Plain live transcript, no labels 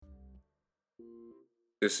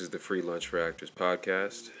This is the Free Lunch for Actors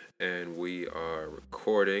podcast, and we are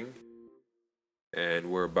recording,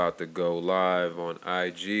 and we're about to go live on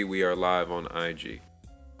IG. We are live on IG.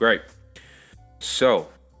 Great. So,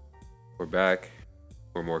 we're back.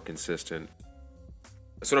 We're more consistent.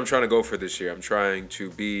 That's what I'm trying to go for this year. I'm trying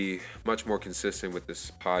to be much more consistent with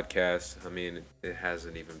this podcast. I mean, it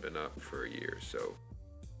hasn't even been up for a year, so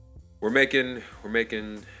we're making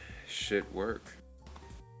shit work.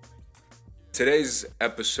 Today's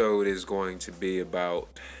episode is going to be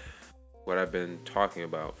about what I've been talking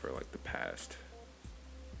about for like the past,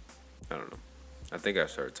 I don't know. I think I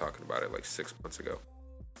started talking about it like 6 months ago.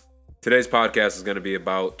 Today's podcast is going to be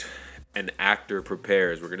about an actor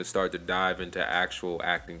prepares. We're going to start to dive into actual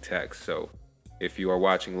acting text. So if you are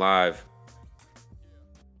watching live,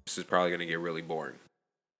 this is probably going to get really boring.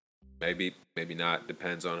 Maybe not.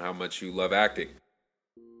 Depends on how much you love acting.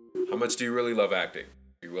 How much do you really love acting?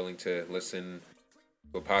 Are you willing to listen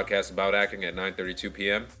to a podcast about acting at 9:32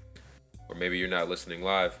 p.m.? Or maybe you're not listening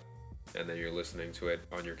live, and then you're listening to it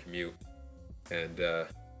on your commute. And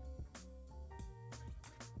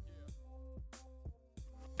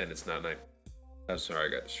it's not night. I'm sorry,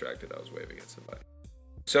 I got distracted. I was waving at somebody.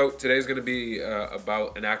 So today's going to be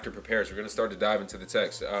about an actor prepares. We're going to start to dive into the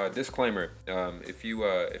text. Disclaimer: if you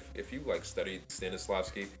like studied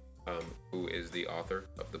Stanislavski, who is the author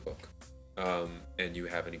of the book, and you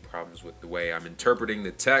have any problems with the way I'm interpreting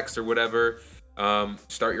the text or whatever,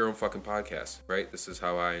 start your own fucking podcast. Right? This is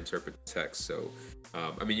how I interpret the text. So,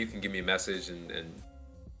 I mean, you can give me a message and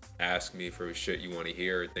ask me for shit you want to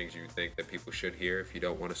hear or things you think that people should hear if you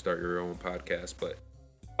don't want to start your own podcast. But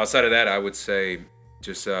outside of that, I would say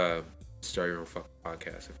just start your own fucking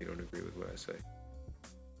podcast if you don't agree with what I say.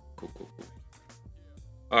 Cool.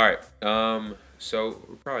 All right. So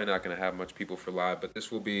we're probably not going to have much people for live, but this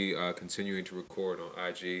will be continuing to record on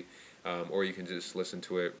IG, or you can just listen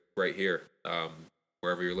to it right here,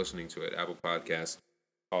 wherever you're listening to it, Apple Podcasts,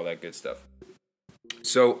 all that good stuff.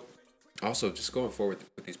 So also, just going forward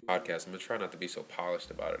with these podcasts, I'm going to try not to be so polished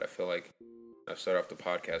about it. I feel like I start off the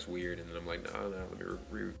podcast weird, and then I'm like, no, let me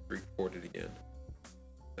re-record it again.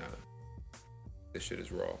 Nah, this shit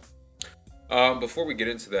is raw. Before we get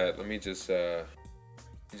into that, let me just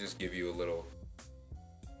give you a little,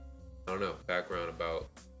 I don't know, background about,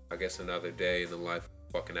 I guess, another day in the life of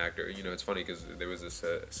a fucking actor. You know, it's funny because there was this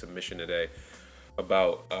submission today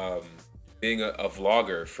about being a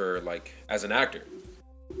vlogger for, like, as an actor,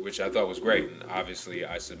 which I thought was great. And obviously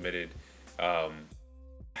I submitted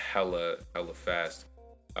hella fast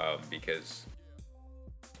because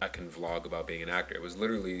I can vlog about being an actor. It was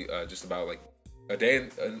literally just about like a day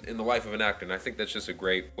in the life of an actor. And I think that's just a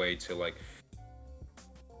great way to, like,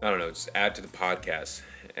 I don't know, just add to the podcast.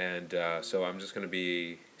 And so I'm just going to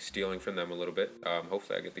be stealing from them a little bit.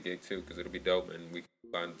 Hopefully I get the gig too, because it'll be dope and we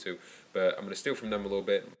can find it too. But I'm going to steal from them a little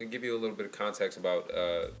bit and give you a little bit of context about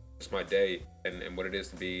just my day and what it is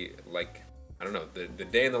to be, like, I don't know, the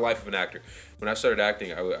day in the life of an actor. When I started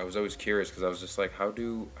acting, I was always curious because I was just like,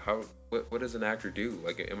 what does an actor do?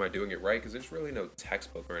 Like, am I doing it right? Because there's really no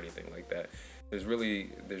textbook or anything like that. There's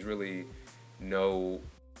really no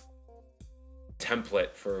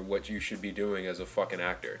template for what you should be doing as a fucking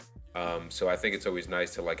actor. So I think it's always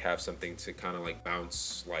nice to, like, have something to kind of, like,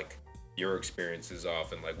 bounce, like, your experiences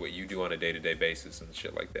off and, like, what you do on a day-to-day basis and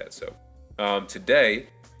shit like that. So today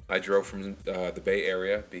I drove from the Bay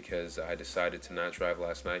Area because I decided to not drive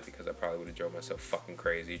last night because I probably would have drove myself fucking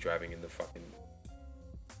crazy driving in the fucking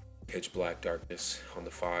pitch black darkness on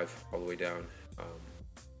the 5 all the way down.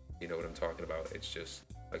 You know what I'm talking about. It's just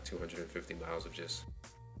like 250 miles of just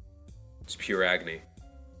pure agony,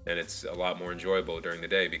 and it's a lot more enjoyable during the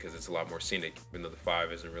day because it's a lot more scenic, even though the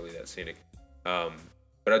 5 isn't really that scenic. But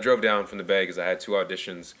I drove down from the Bay because I had 2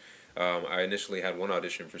 auditions. I initially had 1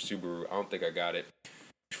 audition for Subaru. I don't think I got it,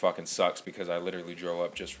 which fucking sucks because I literally drove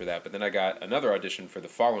up just for that. But then I got another audition for the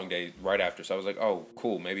following day right after, so I was like, oh,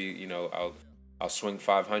 cool, maybe, you know, I'll swing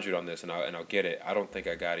 500 on this and I'll get it. I don't think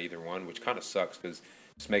I got either one, which kind of sucks because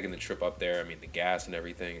just making the trip up there, I mean, the gas and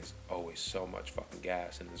everything is always so much fucking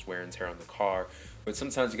gas, and there's wear and tear on the car. But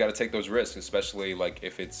sometimes you got to take those risks, especially like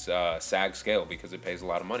if it's SAG scale, because it pays a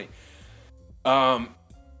lot of money.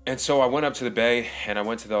 And so I went up to the Bay and I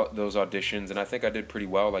went to those auditions, and I think I did pretty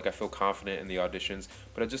well. Like, I feel confident in the auditions,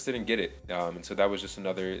 but I just didn't get it. And so that was just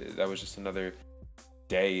another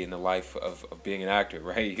day in the life of being an actor,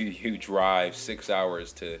 right? You drive 6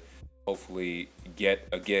 hours to hopefully get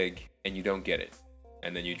a gig, and you don't get it.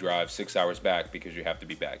 And then you drive 6 hours back because you have to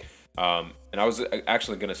be back. And I was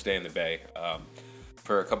actually going to stay in the Bay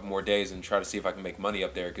for a couple more days and try to see if I can make money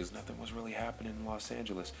up there because nothing was really happening in Los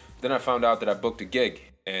Angeles. Then I found out that I booked a gig,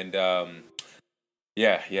 and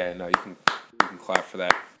Yeah. No, you can clap for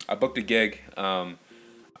that. I booked a gig. I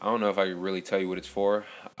don't know if I can really tell you what it's for.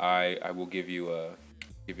 I will give you a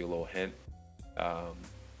little hint. Um,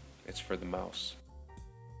 it's for the mouse,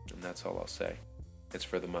 and that's all I'll say. It's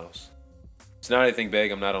for the mouse. It's not anything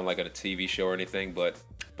big. I'm not on like a TV show or anything, but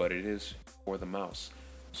it is for the mouse.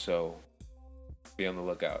 So be on the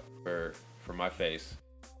lookout for my face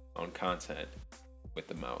on content with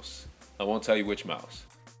the mouse. I won't tell you which mouse.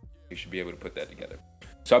 You should be able to put that together.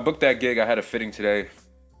 So I booked that gig. I had a fitting today,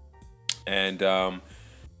 and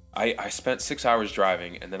I spent 6 hours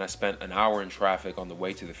driving, and then I spent an hour in traffic on the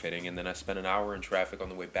way to the fitting, and then I spent an hour in traffic on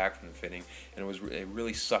the way back from the fitting, and it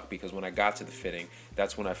really sucked because when I got to the fitting,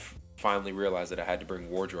 that's when I finally realized that I had to bring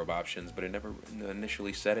wardrobe options, but it never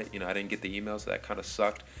initially said it. I didn't get the emails, so that kind of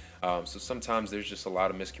sucked. So sometimes there's just a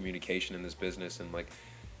lot of miscommunication in this business, and like,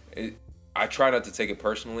 I try not to take it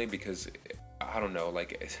personally because I don't know,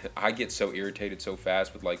 like I get so irritated so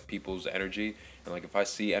fast with like people's energy, and like if I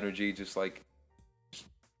see energy just like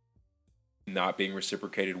not being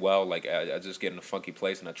reciprocated well, like I just get in a funky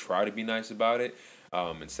place and I try to be nice about it,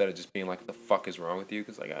 instead of just being like, what the fuck is wrong with you?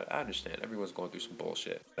 Because like I understand everyone's going through some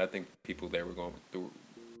bullshit. I think people there were going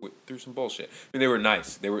through some bullshit. I mean, they were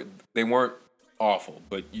nice. They weren't awful,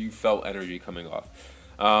 but you felt energy coming off.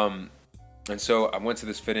 And so I went to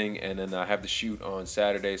this fitting, and then I have the shoot on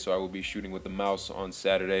Saturday. So I will be shooting with the mouse on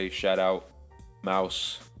Saturday. Shout out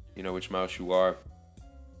Mouse. You know which mouse you are.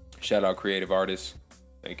 Shout out Creative Artists.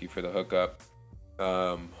 Thank you for the hookup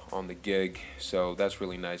on the gig. So that's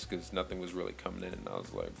really nice because nothing was really coming in. And I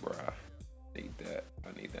was like, bruh, I need that.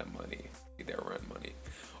 I need that money. I need that rent money.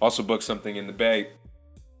 Also booked something in the Bay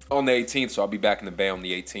on the 18th. So I'll be back in the Bay on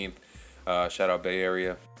the 18th. Shout out Bay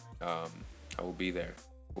Area. I will be there.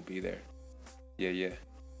 We'll be there. Yeah.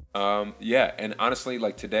 Yeah, and honestly,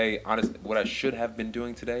 like today, what I should have been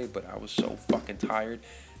doing today, but I was so fucking tired.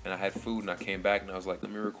 And I had food, and I came back, and I was like,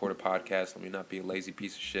 let me record a podcast. Let me not be a lazy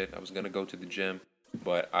piece of shit. I was going to go to the gym,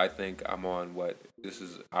 but I think I'm on this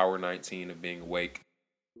is hour 19 of being awake.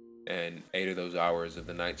 And 8 of those hours of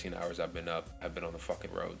the 19 hours I've been up, I've been on the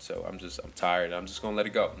fucking road. So I'm tired. I'm just going to let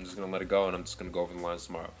it go. I'm just going to let it go, and I'm just going to go over the lines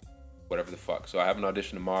tomorrow. Whatever the fuck. So I have an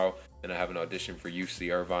audition tomorrow, and I have an audition for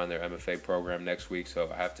UC Irvine, their MFA program next week. So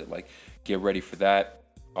I have to get ready for that.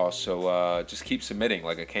 Also, just keep submitting.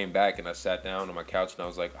 Like I came back and I sat down on my couch and I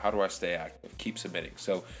was like, how do I stay active? Keep submitting.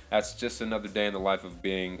 So that's just another day in the life of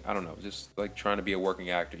being, I don't know, just like trying to be a working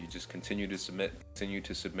actor. You just continue to submit. You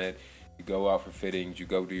go out for fittings. You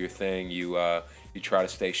go do your thing. You try to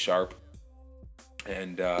stay sharp.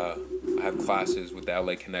 And I have classes with the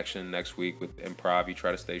LA Connection next week with improv. You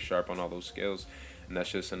try to stay sharp on all those skills. And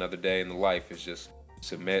that's just another day in the life. It's just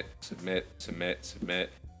submit.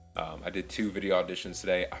 I did 2 video auditions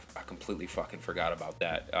today. I completely fucking forgot about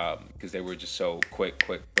that because they were just so quick.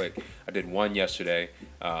 I did one yesterday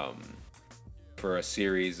for a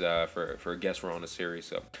series, for a guest role on a series.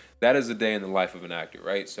 So that is a day in the life of an actor,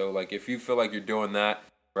 right? So like if you feel like you're doing that,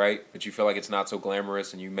 right, but you feel like it's not so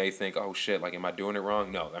glamorous and you may think, oh shit, like am I doing it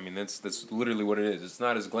wrong? No, I mean that's literally what it is. It's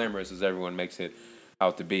not as glamorous as everyone makes it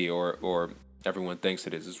out to be or everyone thinks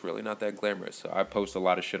it is. It's really not that glamorous. So I post a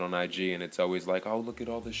lot of shit on IG and it's always like, oh, look at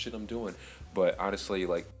all this shit I'm doing. But honestly,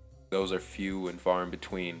 like those are few and far in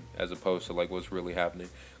between as opposed to like what's really happening.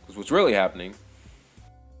 Because what's really happening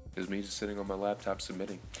is me just sitting on my laptop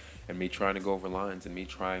submitting and me trying to go over lines and me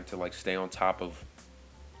trying to like stay on top of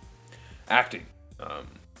acting.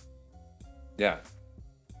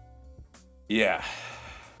 Yeah.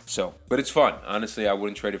 So, but it's fun. Honestly, I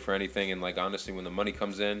wouldn't trade it for anything. And like, honestly, when the money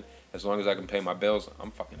comes in, as long as I can pay my bills,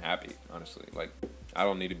 I'm fucking happy. Honestly, like, I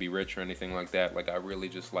don't need to be rich or anything like that. Like, I really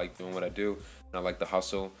just like doing what I do, and I like the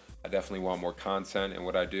hustle. I definitely want more content in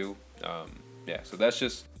what I do. Yeah. So that's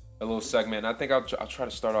just a little segment. And I think I'll try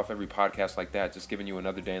to start off every podcast like that, just giving you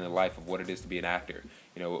another day in the life of what it is to be an actor.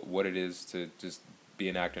 You know, what it is to just be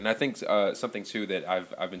an actor. And I think something too that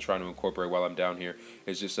I've been trying to incorporate while I'm down here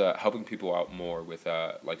is just helping people out more with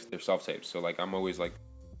like their self tapes. So like I'm always like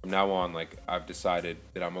from now on, like I've decided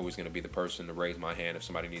that I'm always going to be the person to raise my hand if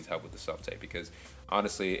somebody needs help with the self tape, because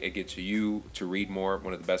honestly it gets you to read more.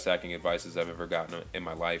 One of the best acting advices I've ever gotten in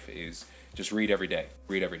my life is just read every day.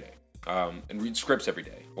 And read scripts every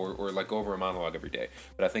day, or like go over a monologue every day.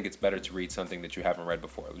 But I think it's better to read something that you haven't read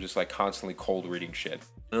before, just like constantly cold reading shit.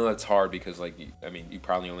 I know that's hard because like, I mean, you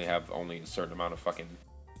probably only have a certain amount of fucking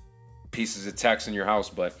pieces of text in your house,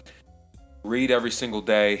 but read every single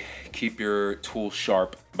day. Keep your tool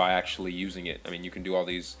sharp by actually using it. I mean, you can do all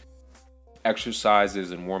these exercises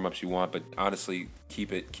and warm-ups you want, but honestly,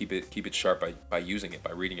 keep it sharp by using it,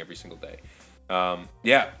 by reading every single day.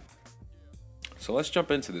 Yeah. So let's jump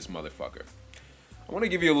into this motherfucker. I I want to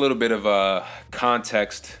give you a little bit of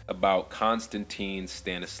context about Konstantin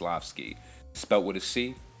Stanislavski. Spelt with a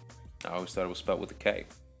C. I always thought it was spelt with a K.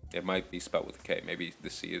 It might be spelt with a K. Maybe the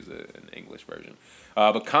C is an English version.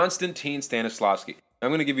 But Konstantin Stanislavski.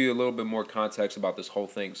 I'm going to give you a little bit more context about this whole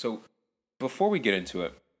thing. So before we get into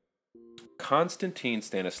it, Konstantin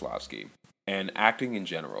Stanislavski and acting in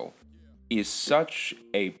general is such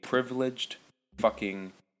a privileged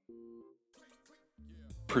fucking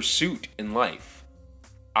pursuit in life.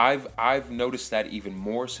 I've noticed that even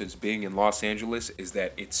more since being in Los Angeles, is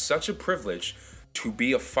that it's such a privilege to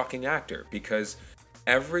be a fucking actor, because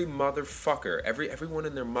every motherfucker, everyone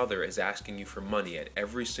and their mother is asking you for money at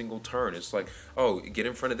every single turn. It's like, oh, get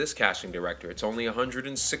in front of this casting director. It's only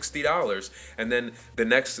 $160, and then the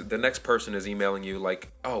next person is emailing you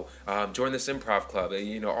like, oh, join this improv club.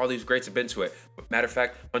 You know, all these greats have been to it. Matter of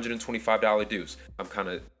fact, $125 dues. I'm kind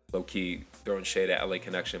of low-key throwing shade at LA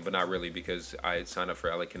Connection, but not really, because I had signed up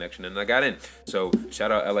for LA Connection and I got in. So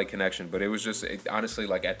shout out LA Connection. But it was just, honestly,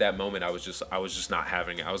 like at that moment, I was just not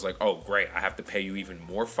having it. I was like, oh great, I have to pay you even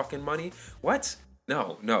more fucking money? What?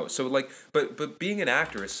 No. So like, but being an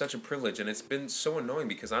actor is such a privilege, and it's been so annoying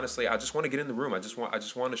because honestly, I just want to get in the room. I just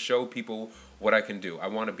want to show people what I can do. I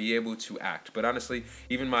want to be able to act. But honestly,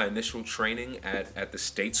 even my initial training at the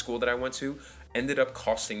state school that I went to ended up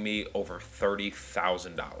costing me over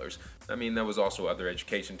 $30,000. I mean, that was also other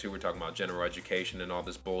education too. We're talking about general education and all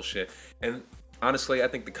this bullshit. And honestly, I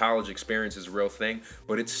think the college experience is a real thing,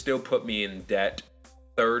 but it still put me in debt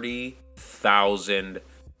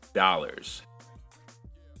 $30,000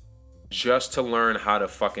 just to learn how to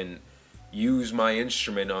fucking use my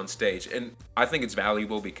instrument on stage. And I think it's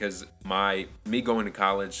valuable because me going to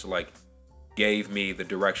college, like, gave me the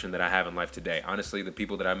direction that I have in life today. Honestly, the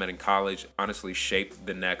people that I met in college honestly shaped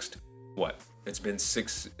the next, it's been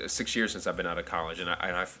six years since I've been out of college, and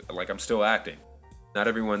I'm still acting. Not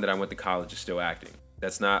everyone that I went to college is still acting.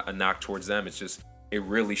 That's not a knock towards them. It's just, it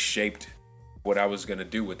really shaped what I was going to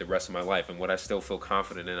do with the rest of my life, and what I still feel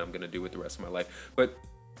confident in I'm going to do with the rest of my life. But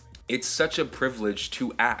it's such a privilege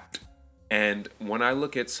to act. And when I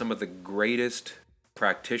look at some of the greatest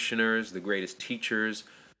practitioners, the greatest teachers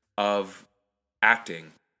of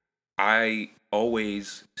acting, I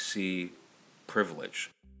always see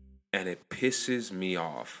privilege, and it pisses me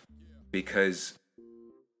off because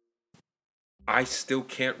I still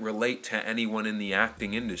can't relate to anyone in the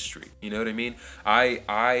acting industry. You know what I mean?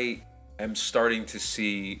 I am starting to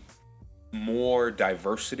see more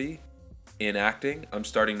diversity in acting. I'm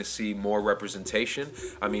starting to see more representation.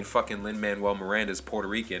 I mean, fucking Lin-Manuel Miranda's Puerto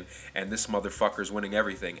Rican, and this motherfucker's winning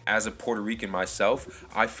everything. As a Puerto Rican myself,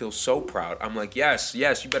 I feel so proud. I'm like, yes,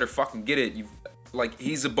 you better fucking get it.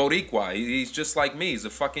 He's a Boricua. He's just like me. He's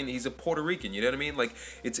a Puerto Rican. You know what I mean? Like,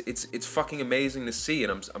 it's fucking amazing to see,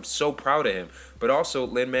 and I'm so proud of him. But also,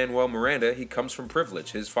 Lin-Manuel Miranda, he comes from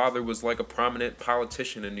privilege. His father was like a prominent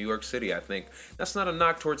politician in New York City, I think. That's not a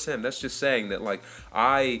knock towards him. That's just saying that, like,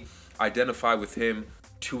 I identify with him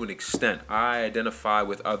to an extent. I identify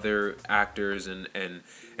with other actors and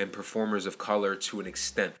performers of color to an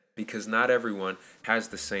extent, because not everyone has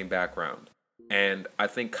the same background. And I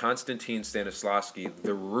think Konstantin Stanislavski,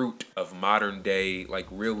 the root of modern day, like,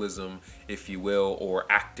 realism, if you will, or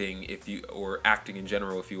acting in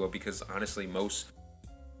general, if you will, because honestly, most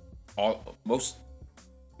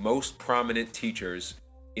prominent teachers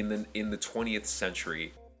in the 20th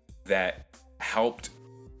century that helped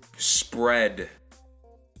spread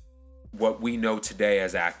what we know today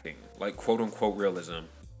as acting, like quote unquote realism,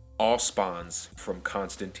 all spawns from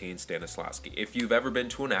Konstantin Stanislavski. If you've ever been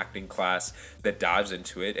to an acting class that dives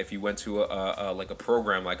into it, if you went to a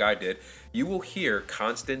program like I did, you will hear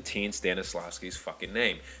Konstantin Stanislavski's fucking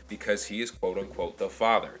name, because he is quote unquote the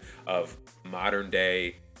father of modern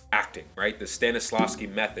day acting, right? The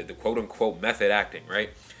Stanislavski method, the quote unquote method acting,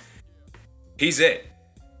 right? He's it.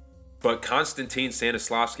 But Konstantin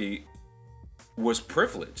Stanislavski was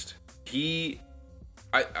privileged. I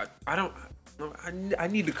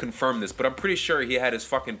need to confirm this, but I'm pretty sure he had his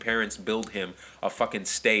fucking parents build him a fucking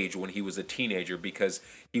stage when he was a teenager because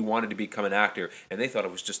he wanted to become an actor, and they thought it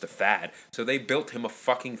was just a fad. So they built him a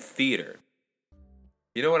fucking theater.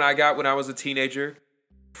 You know what I got when I was a teenager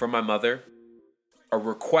from my mother? A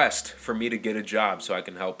request for me to get a job so I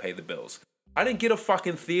can help pay the bills. I didn't get a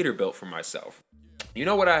fucking theater built for myself. You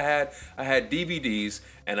know what I had? I had DVDs,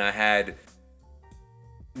 and I had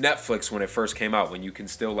Netflix when it first came out, when you can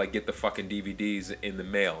still like get the fucking DVDs in the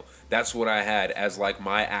mail. That's what I had as like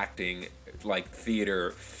my acting, like,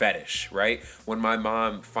 theater fetish, right? When my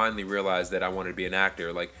mom finally realized that I wanted to be an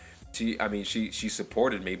actor, like, she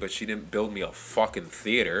supported me, but she didn't build me a fucking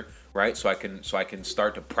theater, right? So I can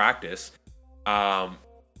start to practice. Um,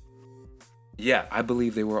 yeah, I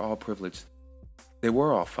believe they were all privileged. They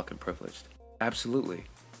were all fucking privileged. Absolutely.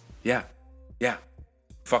 Yeah. Yeah.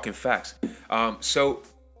 Fucking facts. So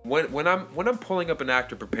when I'm pulling up an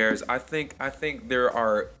actor prepares, I think there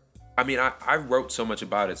are. I mean, I wrote so much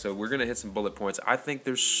about it, so we're gonna hit some bullet points. I think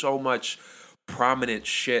there's so much prominent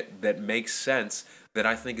shit that makes sense that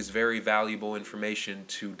I think is very valuable information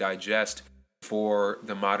to digest for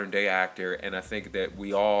the modern day actor, and I think that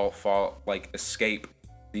we all escape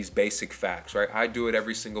these basic facts, right? I do it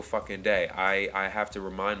every single fucking day. I have to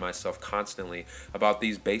remind myself constantly about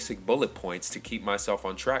these basic bullet points to keep myself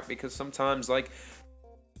on track, because sometimes like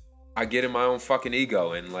I get in my own fucking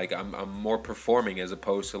ego, and like I'm more performing as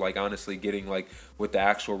opposed to like honestly getting like what the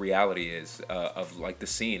actual reality is of like the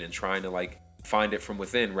scene, and trying to like find it from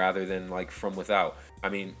within rather than like from without. I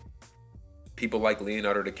mean, people like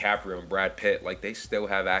Leonardo DiCaprio and Brad Pitt, like they still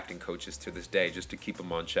have acting coaches to this day just to keep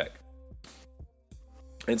them on check.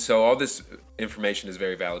 And so all this information is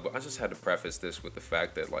very valuable. I just had to preface this with the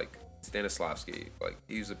fact that like Stanislavski, like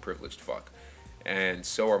he's a privileged fuck, and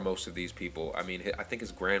so are most of these people. I mean, I think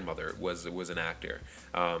his grandmother was an actor,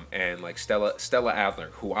 and like Stella Adler,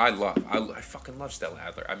 who I love. I fucking love Stella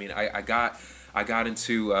Adler. I mean, I got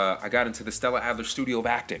into the Stella Adler Studio of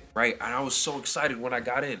Acting, right? And I was so excited when I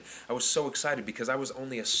got in. I was so excited because I was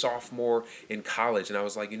only a sophomore in college, and I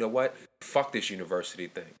was like, you know what? Fuck this university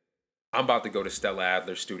thing. I'm about to go to Stella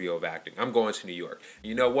Adler Studio of Acting. I'm going to New York.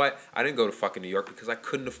 You know what? I didn't go to fucking New York because I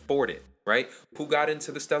couldn't afford it, right? Who got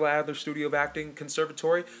into the Stella Adler Studio of Acting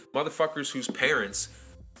Conservatory? Motherfuckers whose parents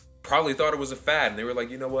probably thought it was a fad, and they were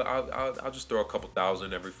like, you know what? I'll just throw a couple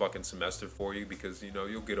thousand every fucking semester for you, because you know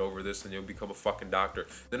you'll get over this and you'll become a fucking doctor.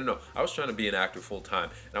 No. I was trying to be an actor full time,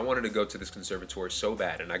 and I wanted to go to this conservatory so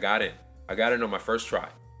bad, and I got in. I got in on my first try.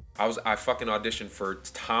 I fucking auditioned for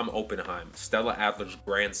Tom Oppenheim, Stella Adler's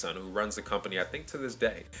grandson, who runs the company, I think to this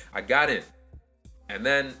day. I got in, and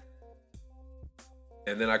then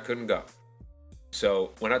I couldn't go.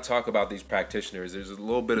 So when I talk about these practitioners, there's a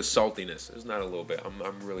little bit of saltiness. There's not a little bit.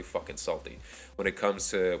 I'm really fucking salty when it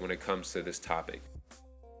comes to this topic.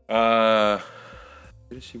 Did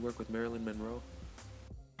she work with Marilyn Monroe?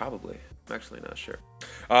 Probably. I'm actually not sure.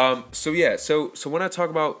 So when I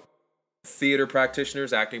talk about theater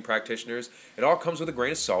practitioners, acting practitioners, it all comes with a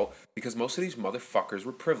grain of salt, because most of these motherfuckers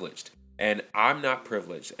were privileged. And I'm not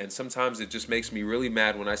privileged. And sometimes it just makes me really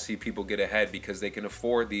mad when I see people get ahead because they can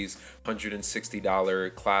afford these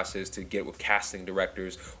 $160 classes to get with casting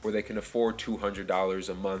directors, or they can afford $200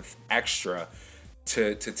 a month extra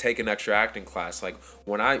to take an extra acting class. Like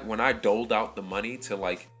when I doled out the money to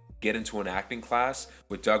like get into an acting class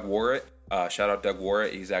with Doug Warrett, shout out Doug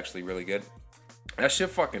Warrett, he's actually really good. That shit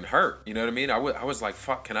fucking hurt. You know what I mean? I was like,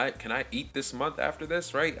 fuck, can I eat this month after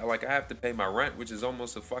this, right? Like, I have to pay my rent, which is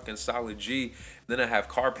almost a fucking solid G. Then I have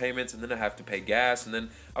car payments, and then I have to pay gas, and then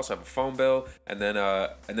I also have a phone bill, and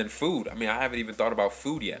then food. I mean, I haven't even thought about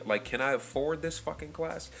food yet. Like, can I afford this fucking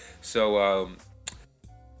class? So,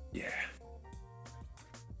 yeah.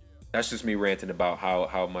 That's just me ranting about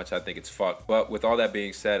how much I think it's fucked. But with all that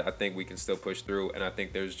being said, I think we can still push through, and I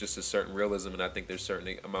think there's just a certain realism, and I think there's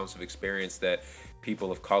certain amounts of experience that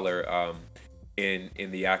people of color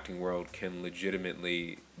in the acting world can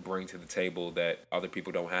legitimately bring to the table that other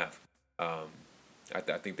people don't have. I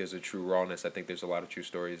think there's a true rawness. I think there's a lot of true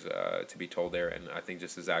stories to be told there, and I think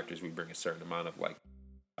just as actors, we bring a certain amount of like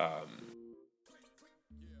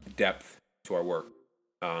depth to our work.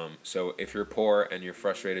 So if you're poor and you're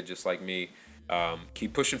frustrated just like me,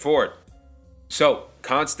 keep pushing forward. So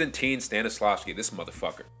Konstantin Stanislavski, this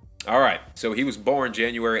motherfucker. All right, so he was born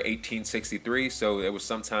January 1863, so it was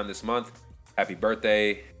sometime this month. Happy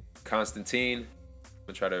birthday, Konstantin. I'm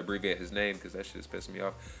gonna try to abbreviate his name because that shit is pissing me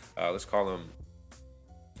off. Let's call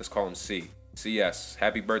him C. CS.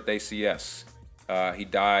 Happy birthday, CS. He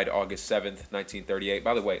died August 7th, 1938.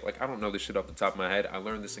 By the way, like I don't know this shit off the top of my head. I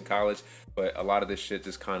learned this in college, but a lot of this shit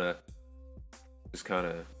just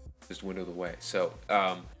dwindled away. So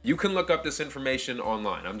you can look up this information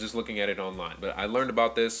online. I'm just looking at it online, but I learned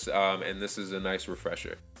about this, and this is a nice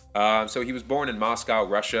refresher. So he was born in Moscow,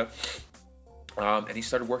 Russia, and he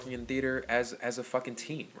started working in theater as a fucking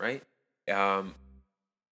teen, right?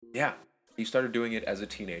 Yeah, he started doing it as a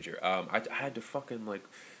teenager. I had to fucking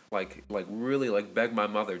really like beg my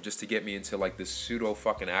mother just to get me into like this pseudo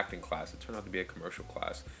fucking acting class. It turned out to be a commercial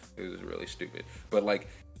class. It was really stupid, but like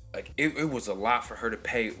it was a lot for her to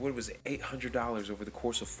pay. What was it, $800 over the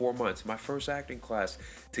course of 4 months, my first acting class,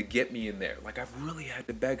 to get me in there. Like I really had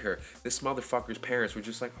to beg her. This motherfucker's parents were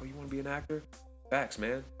just like, oh, you want to be an actor? Facts,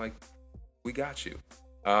 man. Like we got you.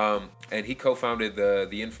 And he co-founded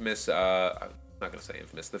the infamous not gonna say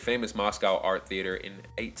infamous, the famous Moscow Art Theater in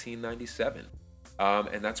 1897.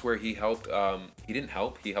 And that's where he helped. He didn't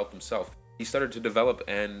help. He helped himself. He started to develop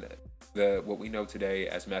what we know today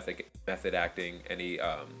as method acting, and he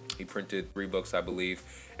printed 3 books, I believe.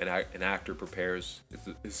 And An Actor Prepares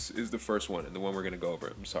is the first one, and the one we're gonna go over.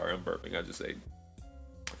 I'm sorry, I'm burping. I just ate.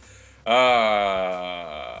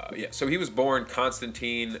 Yeah. So he was born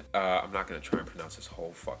Konstantin. I'm not gonna try and pronounce his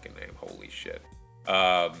whole fucking name. Holy shit.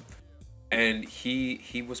 And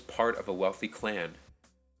he was part of a wealthy clan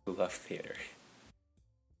who loved theater.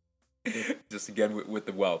 Just again with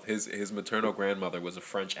the wealth. His maternal grandmother was a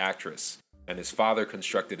French actress, and his father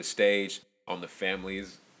constructed a stage on the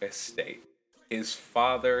family's estate. His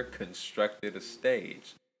father constructed a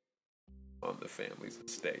stage on the family's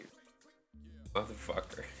estate.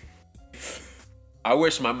 Motherfucker. I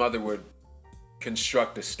wish my mother would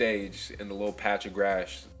construct a stage in the little patch of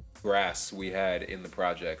grass we had in the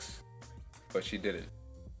projects, but she didn't,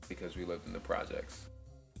 because we lived in the projects,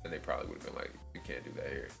 and they probably would have been like, "You can't do that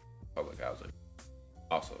here, public housing."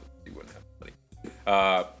 Also, you wouldn't have money.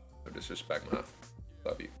 No disrespect, ma.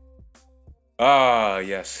 Love you.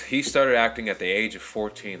 Yes, he started acting at the age of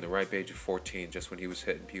 14, the ripe age of 14, just when he was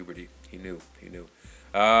hitting puberty. He knew.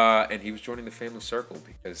 And he was joining the family circle,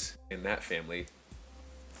 because in that family,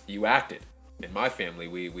 you acted. In my family,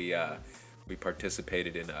 we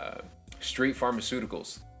participated in street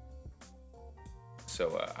pharmaceuticals.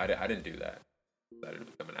 So I didn't do that. I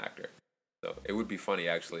didn't become an actor. So it would be funny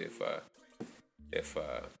actually if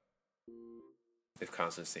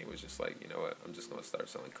Konstantin was just like, you know what, I'm just gonna start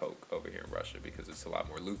selling coke over here in Russia because it's a lot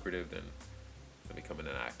more lucrative than becoming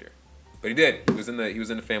an actor. But he did. He was in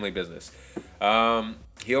the family business.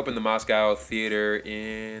 He opened the Moscow Theater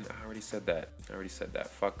in. I already said that.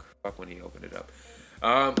 Fuck when he opened it up.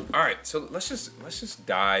 All right, so let's just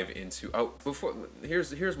dive into.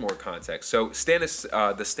 Here's more context. So the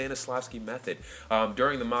Stanislavski method.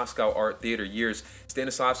 During the Moscow Art Theater years,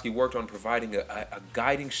 Stanislavski worked on providing a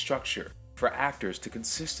guiding structure for actors to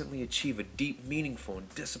consistently achieve a deep, meaningful, and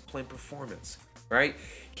disciplined performance. Right?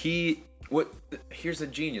 Here's the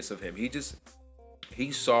genius of him.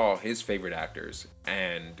 He saw his favorite actors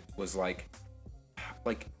and was like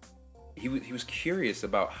he was curious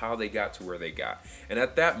about how they got to where they got. And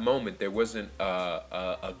at that moment, there wasn't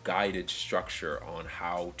a guided structure on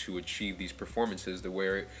how to achieve these performances the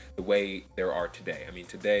way there are today. I mean,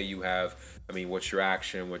 today you have, what's your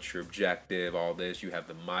action, what's your objective, all this. You have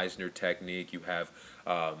the Meisner technique, you have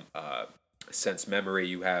sense memory,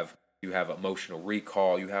 you have emotional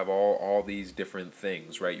recall, you have all these different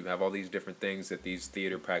things, right? You have all these different things that these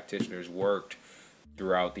theater practitioners worked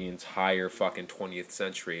throughout the entire fucking 20th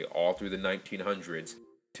century, all through the 1900s,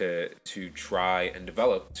 to try and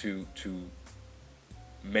develop to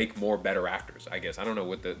make more better actors. I guess I don't know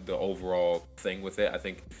what the overall thing with it. I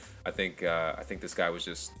think this guy was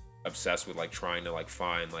just obsessed with trying to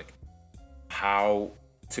find how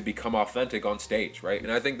to become authentic on stage, right?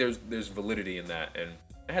 And I think there's validity in that, and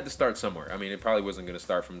I had to start somewhere. I mean, it probably wasn't going to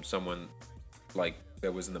start from someone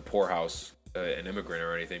that was in the poorhouse, an immigrant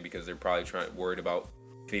or anything, because they're probably worried about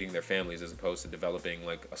feeding their families as opposed to developing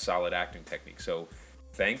a solid acting technique. So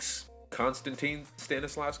thanks, Konstantin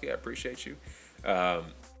Stanislavski. I appreciate you.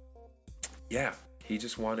 Yeah, he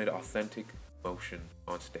just wanted authentic emotion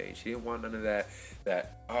on stage. He didn't want none of that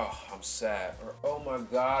oh, I'm sad, or oh my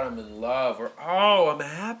god, I'm in love, or oh, I'm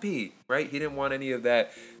happy, right? He didn't want any of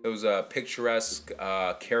those picturesque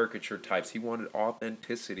caricature types. He wanted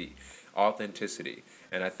authenticity.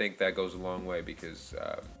 And I think that goes a long way, because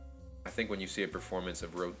I think when you see a performance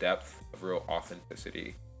of real depth, of real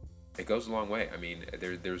authenticity, it goes a long way. I mean,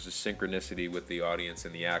 there's a synchronicity with the audience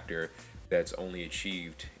and the actor that's only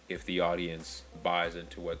achieved if the audience buys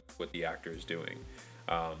into what the actor is doing.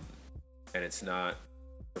 And it's not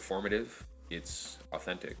performative, it's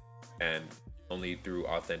authentic. And only through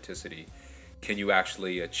authenticity can you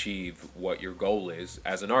actually achieve what your goal is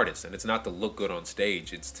as an artist. And it's not to look good on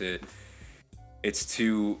stage, it's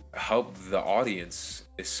to help the audience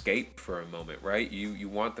escape for a moment, right? You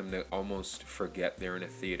want them to almost forget they're in a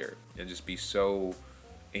theater and just be so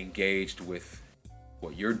engaged with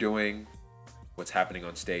what you're doing, what's happening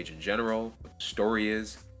on stage in general, what the story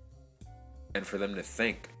is, and for them to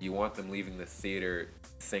think. You want them leaving the theater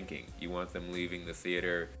thinking. You want them leaving the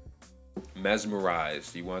theater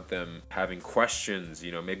mesmerized. You want them having questions,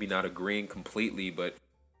 maybe not agreeing completely, but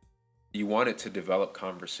you want it to develop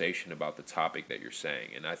conversation about the topic that you're saying.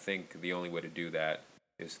 And I think the only way to do that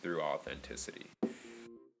is through authenticity.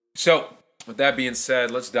 So, with that being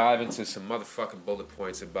said, let's dive into some motherfucking bullet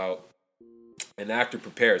points about An Actor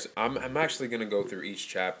Prepares. I'm actually going to go through each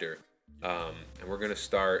chapter, and we're going to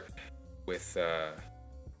start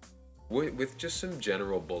with just some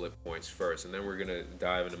general bullet points first, and then we're gonna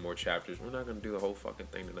dive into more chapters. We're not gonna do the whole fucking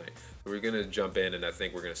thing tonight. We're gonna jump in, and I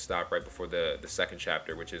think we're gonna stop right before the second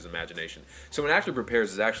chapter, which is imagination. So, an actor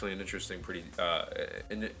prepares is actually an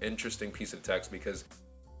interesting piece of text, because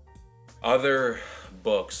other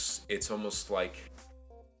books, it's almost like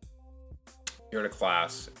you're in a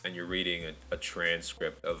class and you're reading a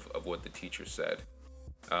transcript of what the teacher said.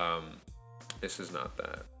 This is not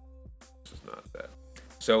that. This is not that.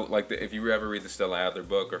 So, like, if you ever read the Stella Adler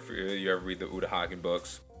book, or if you ever read the Uta Hagen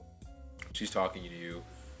books, she's talking to you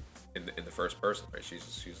in the first person, right?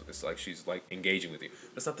 It's like she's like engaging with you.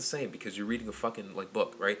 But it's not the same, because you're reading a fucking like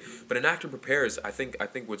book, right? But an actor prepares. I think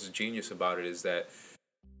what's genius about it is that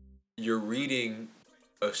you're reading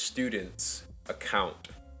a student's account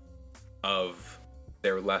of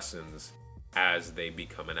their lessons as they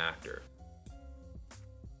become an actor,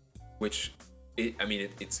 which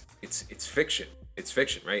it's fiction. It's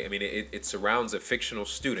fiction, right? I mean, it surrounds a fictional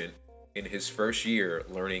student in his first year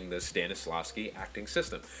learning the Stanislavski acting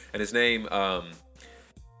system. And his name, I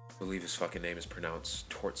believe his fucking name is pronounced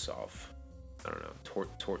Tortsov. I don't know,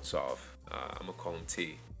 Tortsov. I'm gonna call him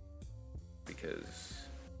T, because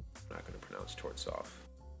I'm not gonna pronounce Tortsov.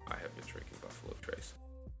 I have been drinking Buffalo Trace.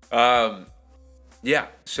 Yeah.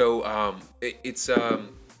 So it's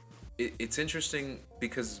interesting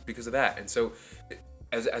because of that, and so.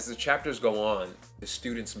 As the chapters go on, the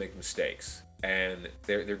students make mistakes, and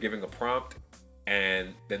they're giving a prompt,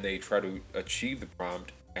 and then they try to achieve the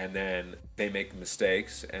prompt, and then they make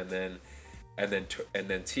mistakes, and then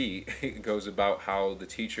T goes about how the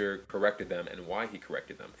teacher corrected them and why he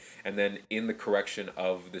corrected them, and then in the correction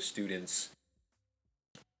of the students'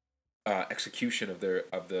 execution of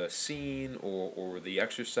the scene or the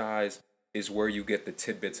exercise, is where you get the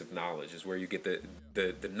tidbits of knowledge, is where you get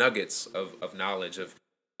the nuggets of knowledge of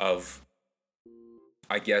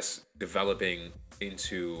I guess developing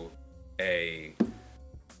into a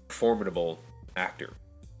formidable actor.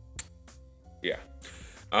 Yeah.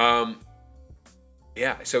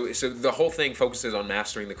 Yeah, so the whole thing focuses on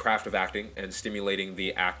mastering the craft of acting and stimulating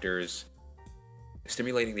the actor's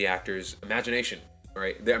imagination,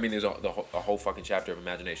 right? I mean, there's a whole fucking chapter of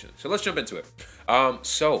imagination. So let's jump into it.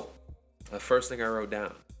 So the first thing I wrote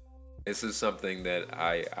down, this is something that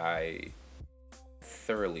I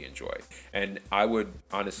thoroughly enjoy, and I would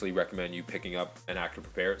honestly recommend you picking up An Actor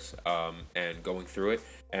Prepares and going through it.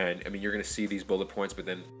 And I mean, you're gonna see these bullet points, but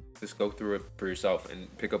then just go through it for yourself and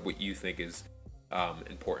pick up what you think is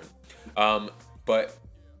important. But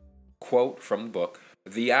quote from the book: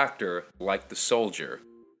 "The actor, like the soldier,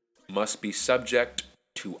 must be subject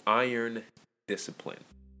to iron discipline."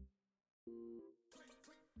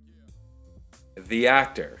 The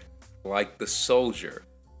actor, like the soldier,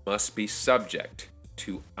 must be subject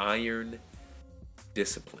to iron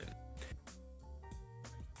discipline.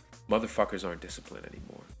 Motherfuckers aren't disciplined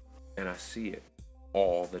anymore, and I see it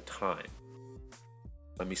all the time.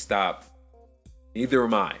 Let me stop. Neither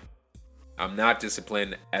am I. I'm not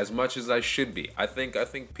disciplined as much as I should be. I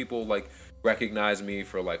think people like recognize me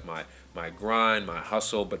for like my grind, my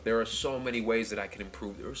hustle, but there are so many ways that I can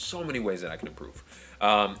improve.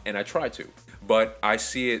 And I try to, but I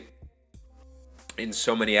see it in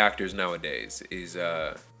so many actors nowadays is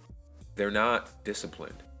they're not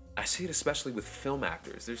disciplined. I see it especially with film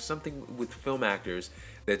actors. There's something with film actors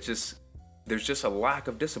that there's just a lack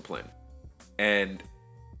of discipline. And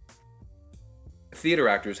theater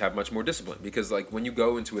actors have much more discipline, because like when you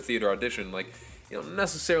go into a theater audition, like you don't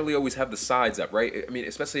necessarily always have the sides up, right? I mean,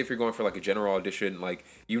 especially if you're going for like a general audition, like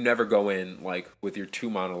you never go in like with your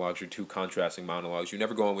two contrasting monologues. You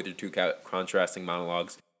never go in with your two contrasting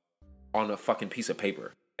monologues on a fucking piece of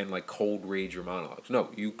paper and like cold read your monologues. No,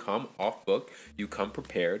 you come off book, you come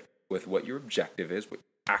prepared with what your objective is, what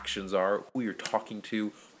actions are, who you're talking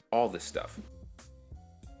to, all this stuff.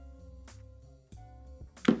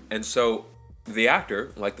 And so the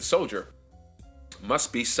actor, like the soldier,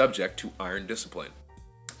 must be subject to iron discipline.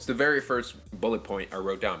 It's the very first bullet point I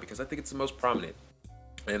wrote down because I think it's the most prominent.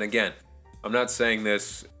 And again, I'm not saying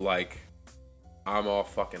this like I'm all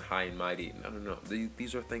fucking high and mighty. No.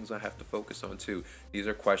 These are things I have to focus on too. These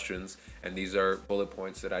are questions, and these are bullet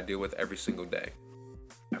points that I deal with every single day.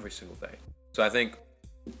 Every single day. So I think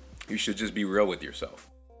you should just be real with yourself.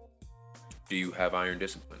 Do you have iron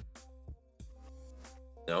discipline?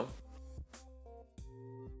 No?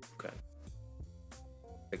 Okay.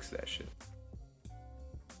 Fix that shit.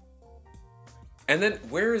 And then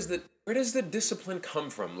where does the discipline come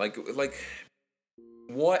from? Like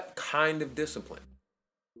what kind of discipline?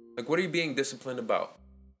 Like, what are you being disciplined about?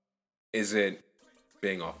 Is it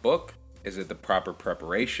being off book? Is it the proper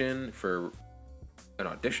preparation for an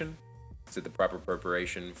audition? Is it the proper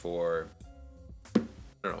preparation for, I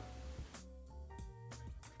don't know,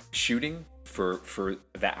 shooting for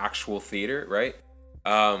the actual theater, right?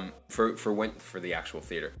 For the actual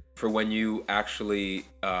theater, for when you actually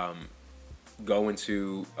go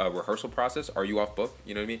into a rehearsal process, are you off book?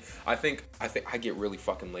 You know what I mean? I think I get really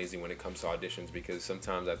fucking lazy when it comes to auditions, because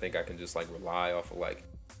sometimes I think I can just like rely off of like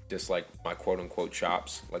just like my quote unquote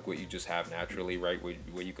chops, like what you just have naturally, right?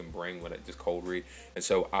 What you can bring when I just cold read. And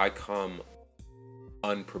so I come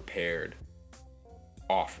unprepared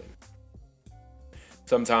often.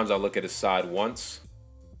 Sometimes I look at a side once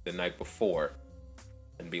the night before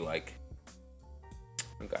and be like,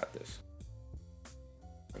 I got this.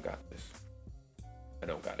 I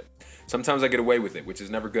don't got it. Sometimes I get away with it, which is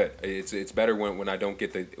never good. It's better when I don't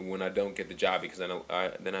get the job, because then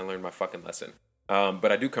I learn my fucking lesson.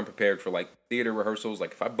 But I do come prepared for like theater rehearsals.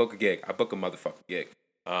 Like if I book a gig, I book a motherfucking gig.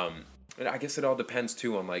 And I guess it all depends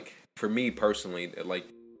too on like, for me personally, like,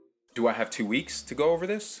 do I have 2 weeks to go over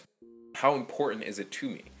this? How important is it to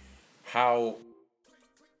me? How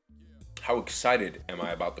excited am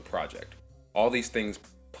I about the project? All these things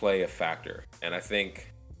play a factor, and I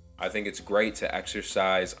think it's great to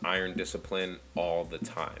exercise iron discipline all the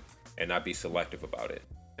time and not be selective about it.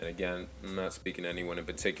 And again, I'm not speaking to anyone in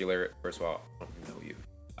particular. First of all, I don't know you.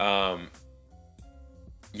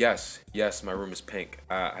 Yes, my room is pink.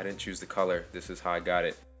 I didn't choose the color. This is how I got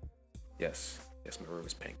it. Yes, my room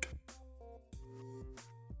is pink.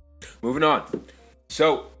 Moving on.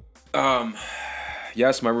 So,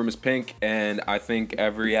 yes, my room is pink, and I think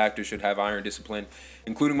every actor should have iron discipline,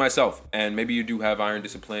 including myself. And maybe you do have iron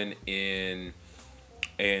discipline in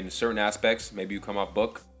certain aspects. Maybe you come off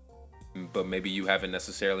book, but maybe you haven't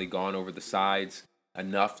necessarily gone over the sides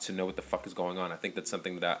enough to know what the fuck is going on. I think that's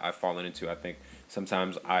something that I've fallen into. I think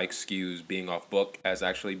sometimes I excuse being off book as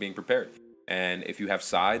actually being prepared. And if you have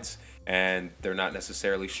sides and they're not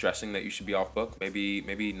necessarily stressing that you should be off book,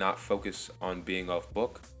 maybe not focus on being off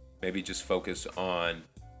book. Maybe just focus on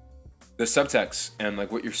the subtext and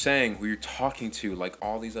like what you're saying, who you're talking to, like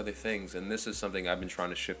all these other things. And this is something I've been trying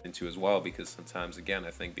to shift into as well, because sometimes, again,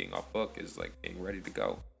 I think being off book is like being ready to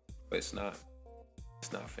go, but it's not.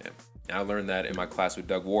 It's not, fam. And I learned that in my class with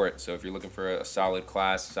Doug Wart. So if you're looking for a solid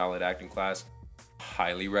acting class,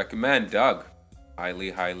 highly recommend Doug.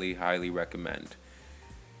 Highly recommend.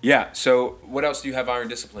 Yeah. So what else do you have iron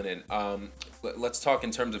discipline in? Let's talk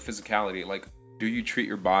in terms of physicality. Like, do you treat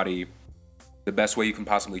your body the best way you can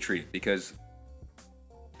possibly treat it? Because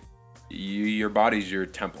your body's your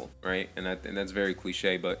temple, right? And that's very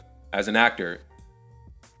cliche, but as an actor,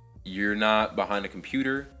 you're not behind a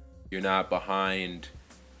computer. You're not behind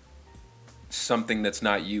something that's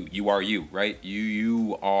not you. You are you, right?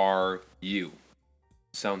 You are you.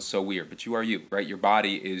 Sounds so weird, but you are you, right? Your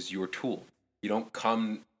body is your tool. You don't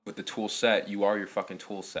come with the tool set. You are your fucking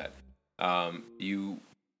tool set.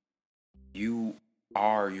 You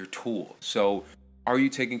are your tool. So are you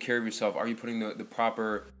taking care of yourself? Are you putting the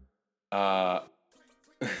proper are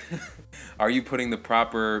you putting the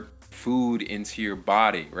proper food into your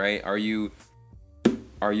body, right? Are you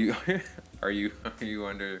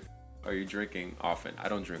drinking often? I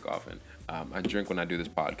don't drink often. I drink when I do this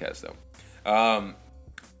podcast though.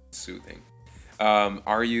 Soothing.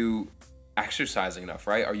 Are you exercising enough,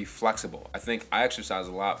 right? Are you flexible? I think I exercise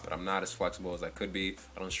a lot, but I'm not as flexible as I could be.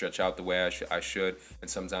 I don't stretch out the way I should, and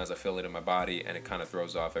sometimes I feel it in my body, and it kind of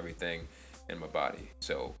throws off everything in my body.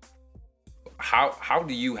 So how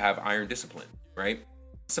do you have iron discipline, right?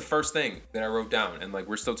 It's the first thing that I wrote down, and like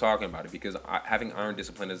we're still talking about it, because having iron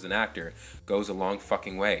discipline as an actor goes a long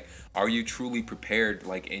fucking way. Are you truly prepared,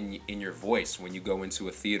 like in your voice when you go into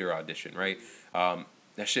a theater audition, right?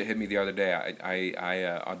 That shit hit me the other day. I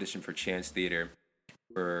auditioned for Chance Theater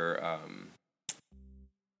for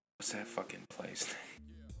what's that fucking place?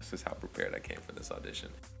 This is how prepared I came for this audition.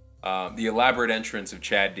 The Elaborate Entrance of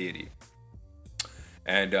Chad Deity.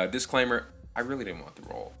 And disclaimer, I really didn't want the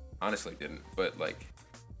role. Honestly didn't, but like,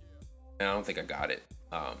 and I don't think I got it.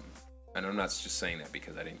 And I'm not just saying that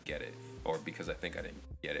because I didn't get it or because I think I didn't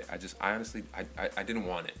get it. I honestly didn't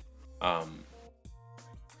want it.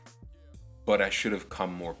 But I should have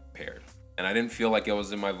come more prepared, and I didn't feel like it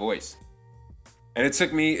was in my voice. And it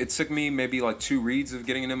took me maybe like 2 reads of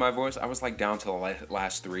getting into my voice. I was like down to the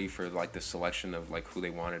last 3 for like the selection of like who they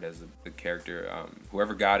wanted as the character.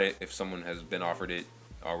 Whoever got it, if someone has been offered it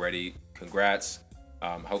already, congrats.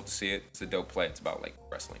 Hope to see it. It's a dope play. It's about like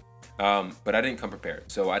wrestling. But I didn't come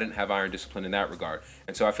prepared, so I didn't have iron discipline in that regard.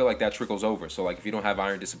 And so I feel like that trickles over. So like if you don't have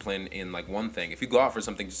iron discipline in like one thing, if you go out for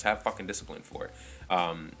something, just have fucking discipline for it.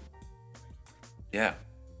 Yeah.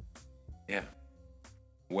 Yeah.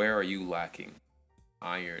 Where are you lacking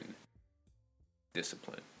iron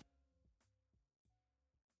discipline?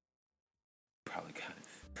 Probably got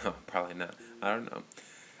it. No, probably not. I don't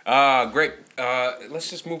know. Great. Let's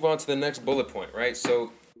just move on to the next bullet point, right?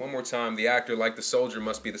 So, one more time, the actor, like the soldier,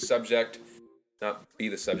 must be the subject, not be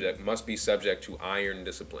the subject, must be subject to iron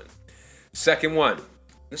discipline. Second one,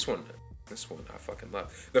 this one I fucking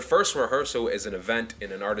love. The first rehearsal is an event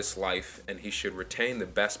in an artist's life, and he should retain the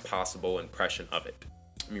best possible impression of it.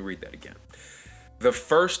 Let me read that again. The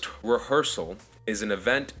first rehearsal is an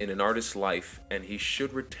event in an artist's life, and he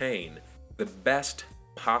should retain the best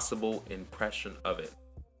possible impression of it.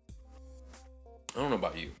 I don't know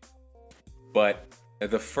about you, but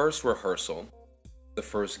the first rehearsal, the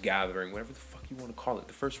first gathering, whatever the fuck you want to call it,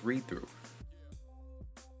 the first read through,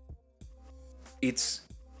 it's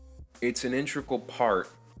an integral part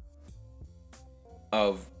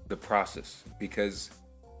of the process, because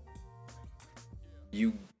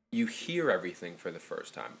you hear everything for the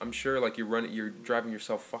first time. I'm sure like you're driving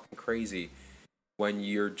yourself fucking crazy when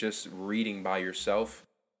you're just reading by yourself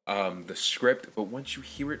the script, but once you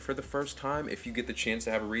hear it for the first time, if you get the chance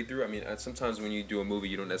to have a read through, I mean, sometimes when you do a movie,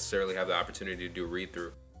 you don't necessarily have the opportunity to do a read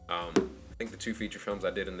through. I think the 2 feature films I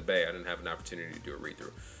did in the Bay, I didn't have an opportunity to do a read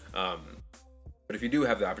through. But if you do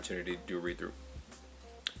have the opportunity to do a read through,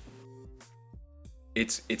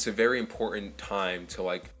 it's a very important time to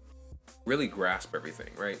like really grasp everything,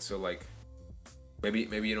 right? So like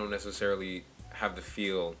maybe you don't necessarily have the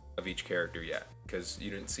feel of each character yet because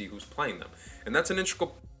you didn't see who's playing them, and that's an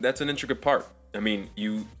intricate part. I mean,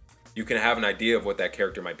 you can have an idea of what that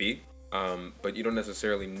character might be, but you don't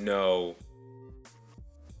necessarily know.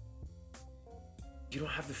 You don't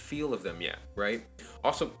have the feel of them yet, right?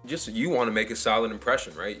 Also, just you want to make a solid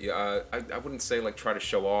impression, right? I wouldn't say like try to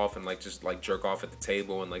show off and like just like jerk off at the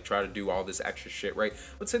table and like try to do all this extra shit, right?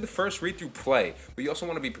 Let's say the first read through play, but you also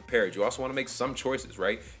want to be prepared. You also want to make some choices,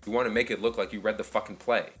 right? You want to make it look like you read the fucking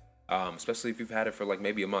play, especially if you've had it for like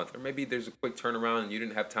maybe a month, or maybe there's a quick turnaround and you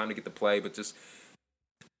didn't have time to get the play, but just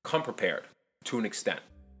come prepared to an extent,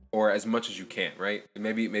 or as much as you can, right?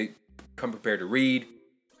 Maybe come prepared to read.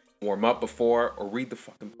 Warm up before, or read the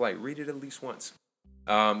fucking play. Read it at least once.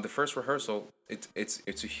 The first rehearsal, it's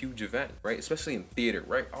a huge event, right? Especially in theater,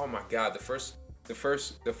 right? Oh my god, the first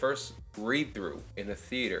read through in a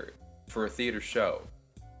theater for a theater show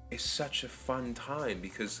is such a fun time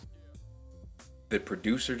because the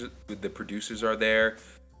producers are there,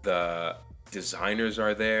 the designers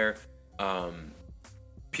are there,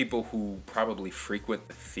 people who probably frequent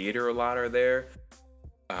the theater a lot are there,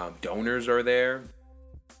 donors are there.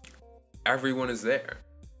 Everyone is there,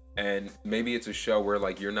 and maybe it's a show where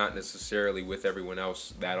like you're not necessarily with everyone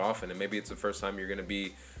else that often, and maybe it's the first time you're gonna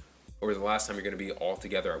be, or the last time you're gonna be all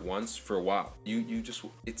together at once for a while. You just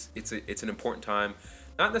it's an important time,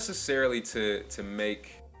 not necessarily to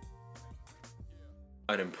make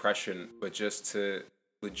an impression, but just to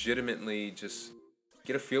legitimately just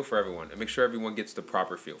get a feel for everyone and make sure everyone gets the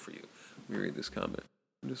proper feel for you. Let me read this comment.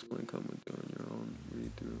 I'm just going to comment on your own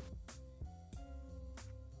read through.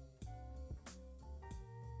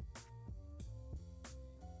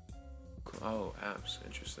 Oh, apps.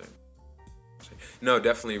 Interesting. No,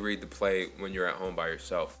 definitely read the play when you're at home by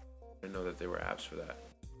yourself. I didn't know that there were apps for that.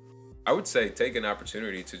 I would say take an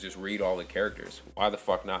opportunity to just read all the characters. Why the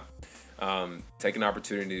fuck not? Take an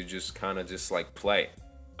opportunity to just kind of just like play.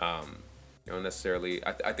 You don't necessarily.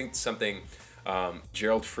 I think something.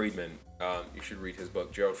 Gerald Friedman. You should read his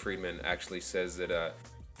book. Gerald Friedman actually says that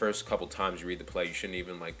first couple times you read the play, you shouldn't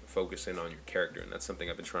even like focus in on your character, and that's something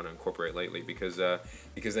I've been trying to incorporate lately because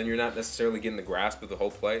then you're not necessarily getting the grasp of the whole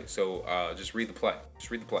play. So just read the play. Just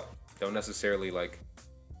read the play. Don't necessarily like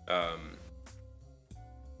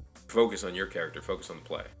focus on your character. Focus on the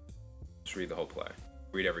play. Just read the whole play.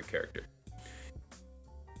 Read every character.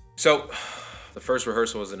 So the first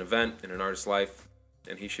rehearsal is an event in an artist's life,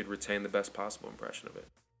 and he should retain the best possible impression of it.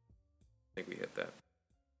 I think we hit that.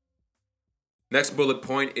 Next bullet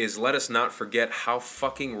point is let us not forget how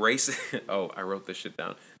fucking racist. Oh, I wrote this shit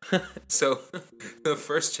down. So, the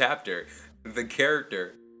first chapter, the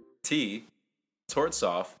character T,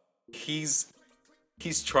 Tortsov, he's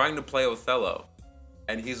trying to play Othello,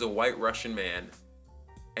 and he's a white Russian man,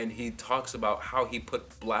 and he talks about how he put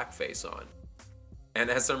blackface on. And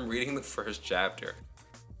as I'm reading the first chapter,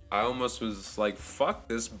 I almost was like, fuck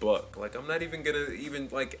this book. Like, I'm not even gonna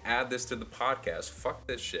like add this to the podcast. Fuck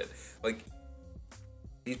this shit. Like,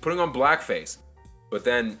 he's putting on blackface. But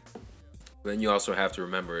then you also have to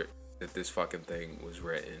remember that this fucking thing was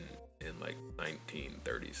written in like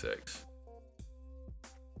 1936.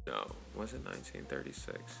 No, was it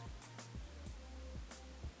 1936?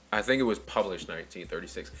 I think it was published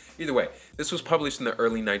 1936. Either way, this was published in the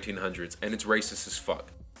early 1900s, and it's racist as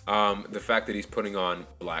fuck. The fact that he's putting on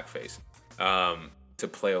blackface to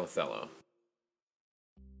play Othello.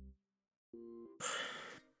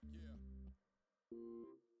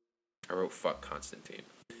 I wrote fuck Constantine.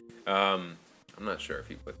 I'm not sure if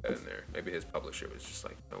he put that in there. Maybe his publisher was just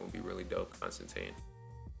like, that would be really dope, Constantine.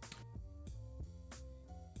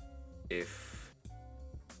 If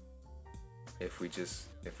we just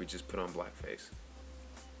put on blackface,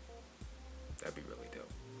 that'd be really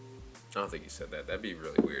dope. I don't think he said that. That'd be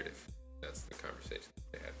really weird if that's the conversation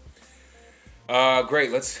they had.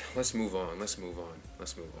 Great. Let's move on. Let's move on.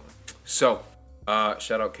 So,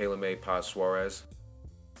 shout out Kayla May Paz Suarez.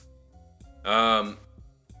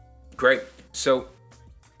 Great. So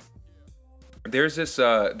there's this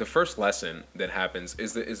the first lesson that happens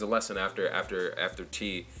is the lesson after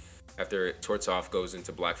Tortsov goes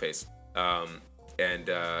into blackface.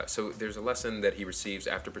 So there's a lesson that he receives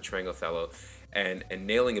after portraying Othello and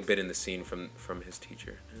nailing a bit in the scene from his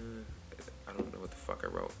teacher. I don't know what the fuck I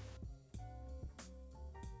wrote.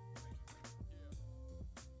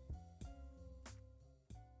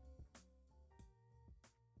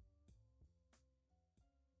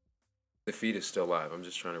 The feed is still live. I'm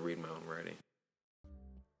just trying to read my own writing.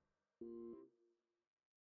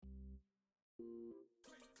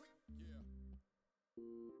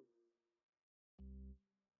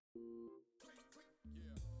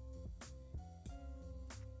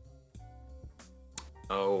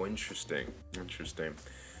 Oh, interesting.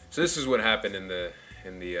 So this is what happened in the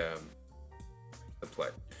play.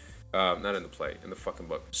 Not in the play, in the fucking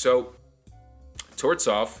book. So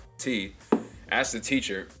Tortsov T asked the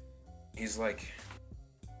teacher. He's like,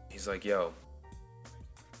 yo,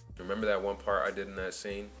 remember that one part I did in that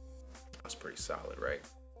scene? That was pretty solid, right?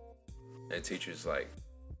 And the teacher's like,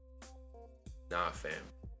 nah, fam,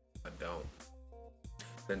 I don't.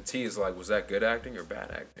 Then T is like, was that good acting or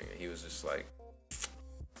bad acting? And he was just like,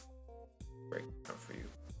 great, not for you.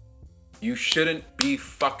 You shouldn't be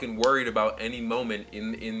fucking worried about any moment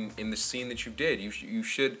in the scene that you did. You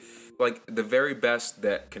should, like, the very best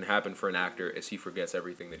that can happen for an actor is he forgets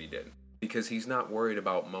everything that he did. Because he's not worried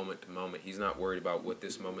about moment to moment. He's not worried about what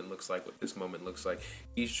this moment looks like,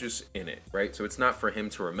 He's just in it, right? So it's not for him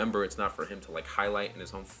to remember. It's not for him to, like, highlight in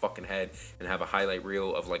his own fucking head and have a highlight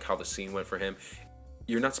reel of, like, how the scene went for him.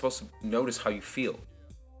 You're not supposed to notice how you feel.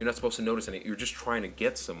 You're not supposed to notice anything. You're just trying to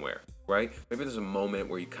get somewhere, right? Maybe there's a moment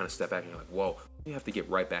where you kind of step back and you're like, whoa, you have to get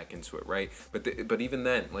right back into it, right? But even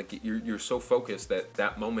then, like, you're so focused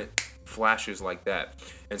that moment flashes like that.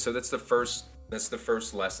 And so that's the first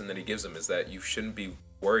lesson that he gives him, is that you shouldn't be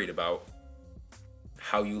worried about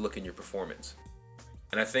how you look in your performance.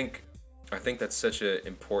 And I think that's such an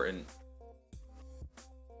important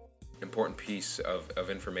piece of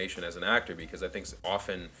information as an actor, because I think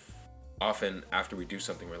often after we do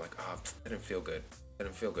something, we're like, oh, I didn't feel good.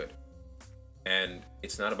 And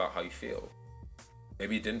it's not about how you feel.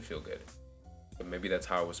 Maybe it didn't feel good, but maybe that's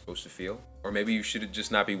how it was supposed to feel. Or maybe you should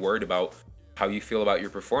just not be worried about how you feel about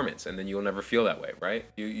your performance, and then you'll never feel that way, right?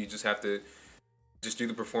 You just have to just do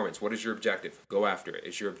the performance. What is your objective? Go after it.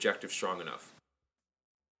 Is your objective strong enough?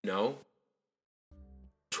 No?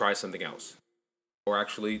 Try something else. Or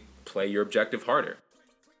actually play your objective harder.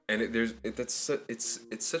 And it's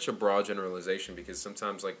such a broad generalization, because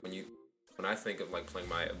sometimes, like, when I think of, like, playing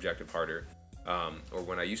my objective harder, or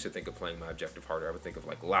when I used to think of playing my objective harder, I would think of,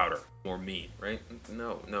 like, louder, more mean, right?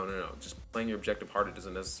 No. Just playing your objective harder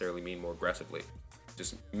doesn't necessarily mean more aggressively.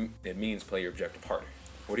 Just, it means play your objective harder.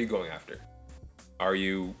 What are you going after? Are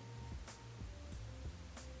you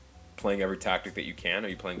playing every tactic that you can? Are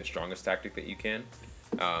you playing the strongest tactic that you can?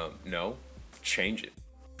 No. Change it.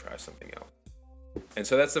 Try something else. And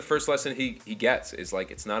so that's the first lesson he gets, is,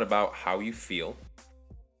 like, it's not about how you feel.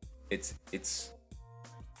 It's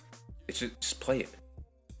just play it.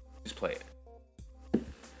 Just play it.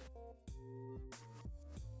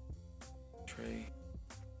 Trey.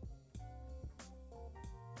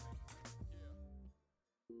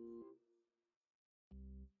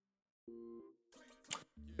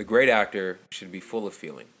 The great actor should be full of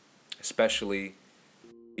feeling. Especially,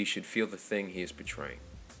 he should feel the thing he is portraying.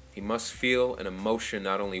 He must feel an emotion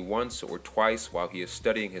not only once or twice while he is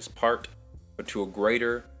studying his part, but to a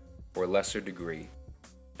greater or lesser degree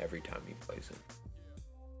every time he plays it.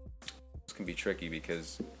 This can be tricky,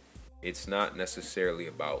 because it's not necessarily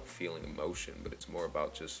about feeling emotion, but it's more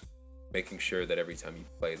about just making sure that every time you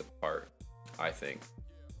play the part, I think,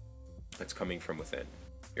 it's coming from within.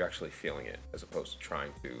 You're actually feeling it, as opposed to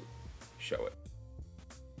trying to show it.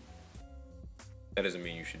 That doesn't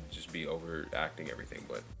mean you should just be overacting everything,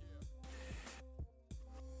 but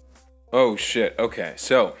Oh shit. Okay,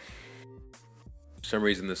 so for some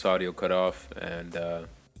reason this audio cut off, and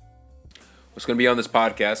what's gonna be on this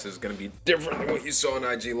podcast is gonna be different than what you saw on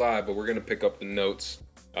IG Live, but we're gonna pick up the notes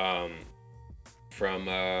from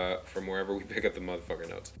wherever we pick up the motherfucking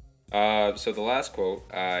notes. So the last quote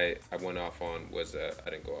I went off on was I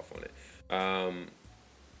didn't go off on it.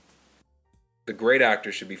 The great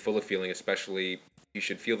actor should be full of feeling, especially he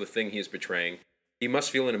should feel the thing he is portraying. He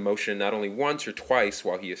must feel an emotion not only once or twice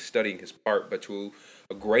while he is studying his part, but to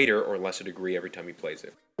a greater or lesser degree every time he plays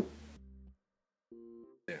it.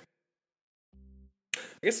 Yeah. I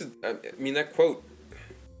guess, I mean, that quote,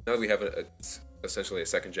 now that we have essentially a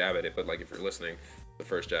second jab at it, but like if you're listening, the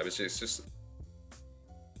first jab, it's just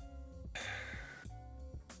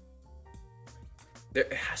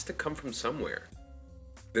it has to come from somewhere.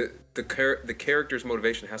 The character's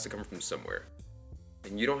motivation has to come from somewhere.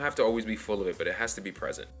 And you don't have to always be full of it, but it has to be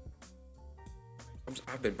present.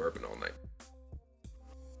 I've been burping all night.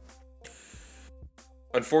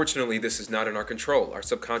 Unfortunately, this is not in our control. Our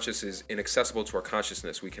subconscious is inaccessible to our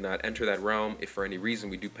consciousness. We cannot enter that realm. If for any reason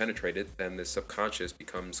we do penetrate it, then the subconscious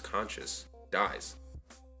becomes conscious, dies.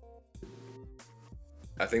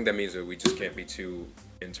 I think that means that we just can't be too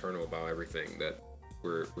internal about everything that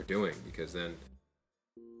we're doing, because then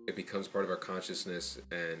it becomes part of our consciousness,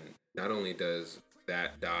 and not only does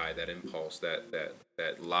that die, that impulse, that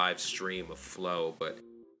live stream of flow, but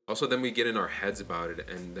also then we get in our heads about it,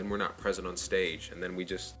 and then we're not present on stage, and then we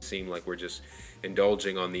just seem like we're just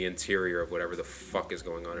indulging on the interior of whatever the fuck is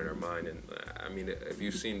going on in our mind. And I mean, if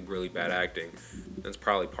you've seen really bad acting, that's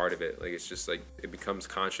probably part of it. Like, it's just like it becomes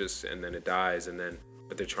conscious and then it dies, and then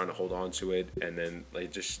but they're trying to hold on to it, and then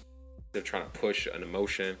like they're trying to push an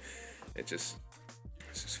emotion. It's just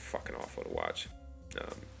fucking awful to watch.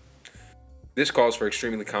 This calls for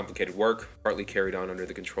extremely complicated work, partly carried on under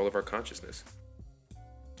the control of our consciousness.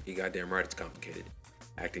 You goddamn right, it's complicated.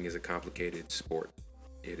 Acting is a complicated sport.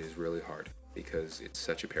 It is really hard because it's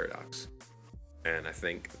such a paradox. And I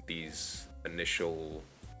think these initial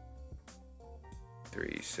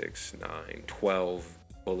 3, 6, 9, 12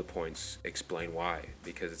 bullet points explain why.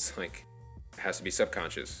 Because it's like, it has to be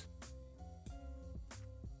subconscious,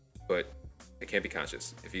 but it can't be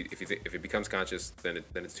conscious. If it becomes conscious, then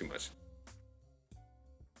it's too much.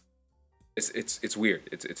 It's weird.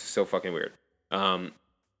 It's so fucking weird.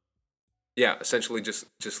 Yeah, essentially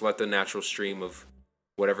just let the natural stream of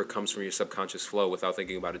whatever comes from your subconscious flow without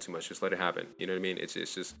thinking about it too much. Just let it happen. You know what I mean? It's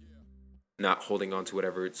just not holding on to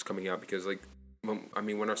whatever it's coming out, because like,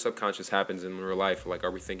 when our subconscious happens in real life, like,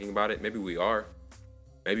 are we thinking about it? Maybe we are.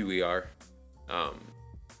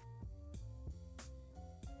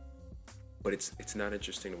 But it's not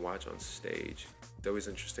interesting to watch on stage. It's always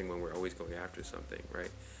interesting when we're always going after something, right?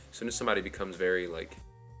 As soon as somebody becomes very like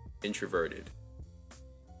introverted,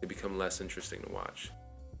 they become less interesting to watch.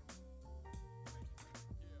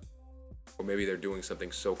 Or maybe they're doing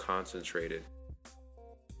something so concentrated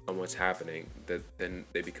on what's happening that then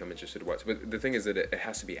they become interested to watch. But the thing is that it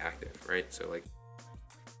has to be active, right? So like,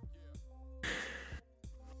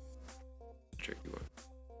 tricky one.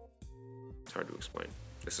 It's hard to explain.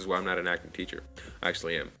 This is why I'm not an acting teacher. I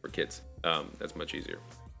actually am for kids. That's much easier.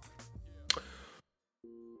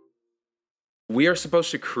 We are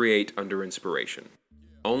supposed to create under inspiration.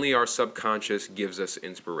 Only our subconscious gives us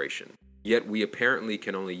inspiration. Yet we apparently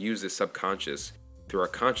can only use this subconscious through our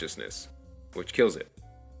consciousness, which kills it.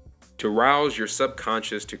 To rouse your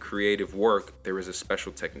subconscious to creative work, there is a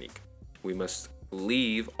special technique. We must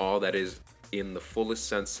leave all that is in the fullest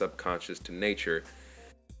sense subconscious to nature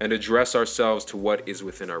and address ourselves to what is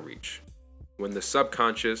within our reach. When the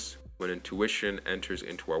subconscious, when intuition enters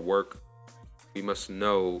into our work, we must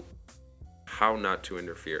know how not to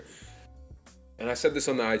interfere. And I said this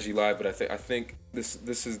on the IG Live, but I think this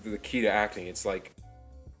is the key to acting. It's like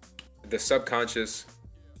the subconscious,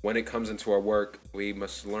 when it comes into our work, we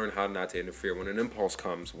must learn how not to interfere. When an impulse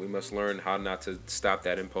comes, we must learn how not to stop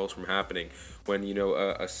that impulse from happening. When,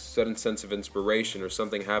 a sudden sense of inspiration or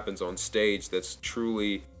something happens on stage that's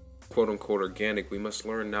truly quote unquote organic, we must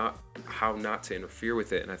learn how not to interfere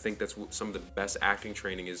with it. And I think that's what some of the best acting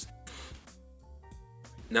training is.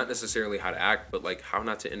 Not necessarily how to act, but like how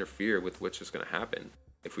not to interfere with what's just going to happen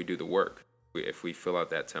if we do the work, if we fill out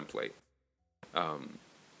that template.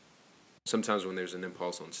 Sometimes when there's an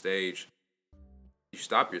impulse on stage, you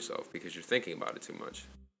stop yourself because you're thinking about it too much,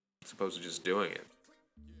 as opposed to just doing it.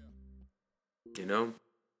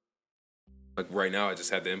 Like right now, I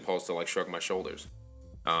just had the impulse to like shrug my shoulders,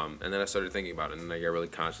 and then I started thinking about it, and then I got really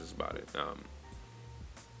conscious about it.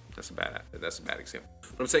 That's a bad example.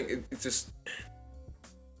 But I'm saying it's just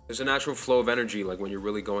There's a natural flow of energy, like when you're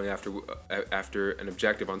really going after an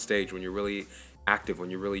objective on stage, when you're really active, when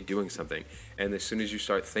you're really doing something. And as soon as you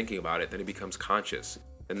start thinking about it, then it becomes conscious.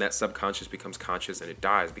 And that subconscious becomes conscious and it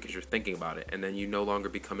dies because you're thinking about it. And then you no longer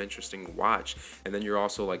become interesting to watch. And then you're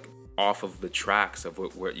also like off of the tracks of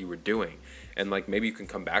what you were doing. And like maybe you can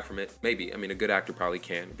come back from it. Maybe. I mean, a good actor probably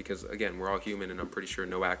can, because again, we're all human, and I'm pretty sure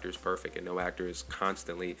no actor is perfect and no actor is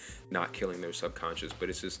constantly not killing their subconscious. But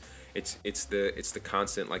it's just it's the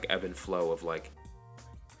constant like ebb and flow of like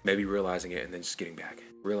maybe realizing it and then just getting back,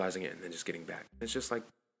 realizing it and then just getting back. It's just like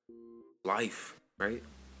life, right?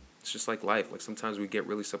 It's just like life. Like sometimes we get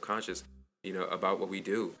really subconscious, about what we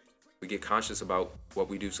do. We get conscious about what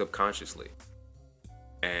we do subconsciously.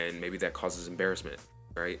 And maybe that causes embarrassment,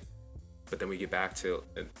 right? But then we get back to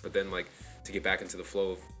get back into the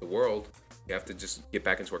flow of the world, you have to just get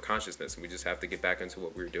back into our consciousness, and we just have to get back into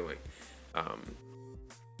what we were doing.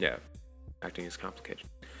 Acting is complicated.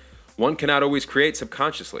 One cannot always create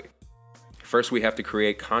subconsciously. First, we have to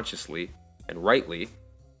create consciously and rightly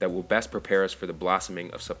that will best prepare us for the blossoming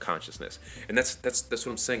of subconsciousness. And that's what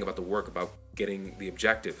I'm saying about the work, about getting the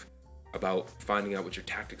objective, about finding out what your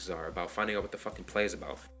tactics are, about finding out what the fucking play is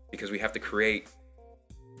about. Because we have to create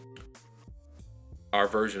our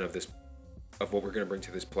version of this, of what we're going to bring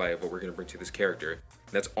to this play, of what we're going to bring to this character.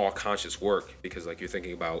 And that's all conscious work, because like you're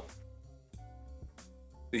thinking about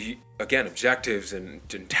again, objectives and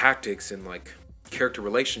tactics and like character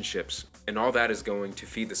relationships, and all that is going to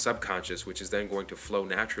feed the subconscious, which is then going to flow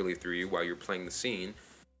naturally through you while you're playing the scene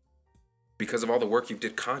because of all the work you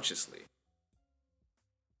did consciously.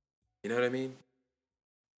 You know what I mean?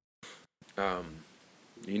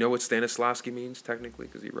 You know what Stanislavski means technically,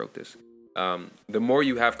 because he wrote this. The more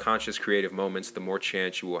you have conscious creative moments, the more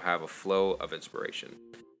chance you will have a flow of inspiration.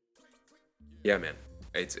 Yeah, man.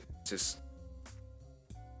 It's just,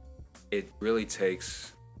 it really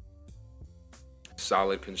takes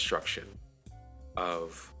solid construction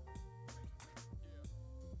of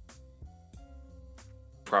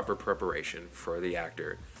proper preparation for the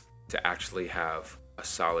actor to actually have a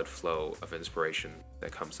solid flow of inspiration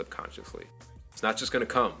that comes subconsciously. It's not just going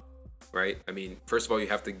to come, right? I mean, first of all, you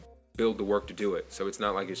have to build the work to do it. So it's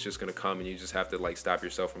not like it's just going to come and you just have to like stop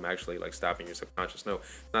yourself from actually like stopping your subconscious. No,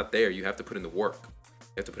 it's not there. You have to put in the work.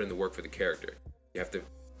 You have to put in the work for the character. You have to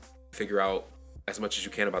figure out as much as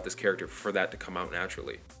you can about this character for that to come out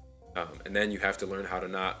naturally. And then you have to learn how to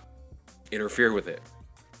not interfere with it.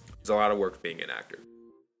 There's a lot of work being an actor.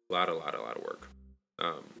 A lot of work.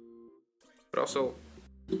 But also,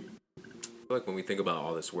 I feel like when we think about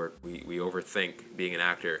all this work, we overthink being an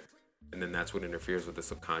actor, and then that's what interferes with the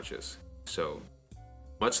subconscious. So,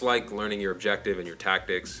 much like learning your objective and your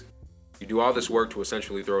tactics, you do all this work to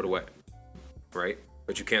essentially throw it away, right?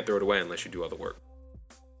 But you can't throw it away unless you do all the work.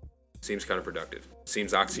 Seems counterproductive.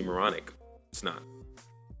 Seems oxymoronic. It's not.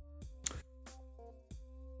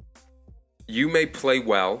 You may play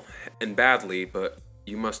well and badly, but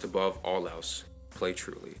you must above all else play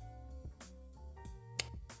truly.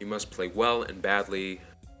 You must play well and badly,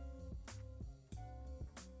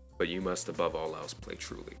 but you must above all else play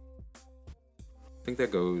truly. I think that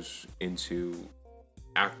goes into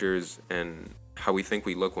actors and how we think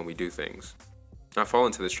we look when we do things. I fall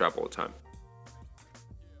into this trap all the time.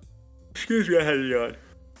 Excuse me, I had a yawn.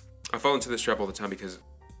 I fall into this trap all the time because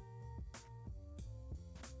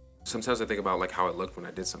sometimes I think about like how I looked when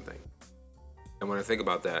I did something. And when I think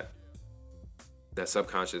about that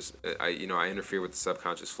subconscious, I interfere with the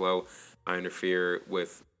subconscious flow. I interfere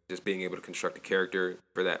with just being able to construct a character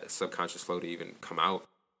for that subconscious flow to even come out.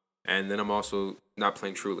 And then I'm also not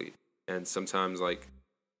playing truly. And sometimes like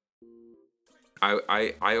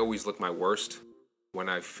I always look my worst when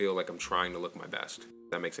I feel like I'm trying to look my best.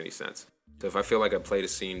 If that makes any sense. So if I feel like I played a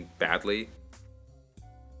scene badly,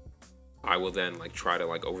 I will then like try to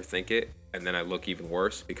like overthink it, and then I look even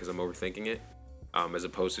worse because I'm overthinking it, as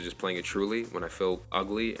opposed to just playing it truly when I feel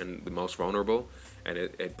ugly and the most vulnerable. And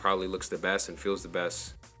it probably looks the best and feels the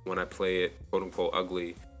best when I play it quote unquote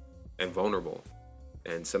ugly and vulnerable.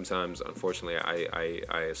 And sometimes, unfortunately,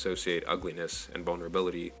 I associate ugliness and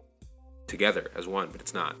vulnerability together as one, but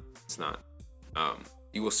it's not. It's not.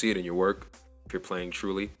 You will see it in your work if you're playing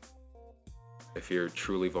truly. If you're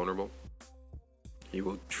truly vulnerable, you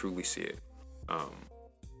will truly see it.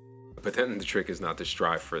 But then the trick is not to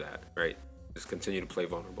strive for that, right? Just continue to play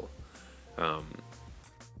vulnerable.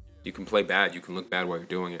 You can play bad. You can look bad while you're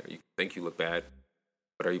doing it. You think you look bad,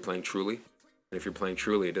 but are you playing truly? And if you're playing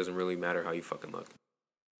truly, it doesn't really matter how you fucking look.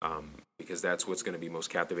 Because that's what's going to be most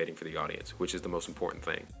captivating for the audience, which is the most important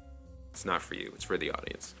thing. It's not for you. It's for the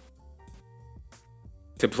audience.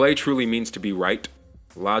 To play truly means to be right,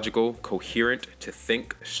 logical, coherent, to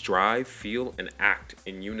think, strive, feel, and act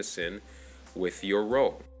in unison with your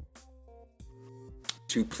role.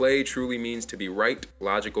 To play truly means to be right,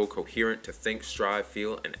 logical, coherent, to think, strive,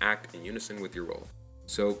 feel, and act in unison with your role.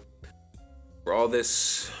 So, for all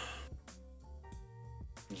this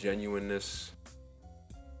genuineness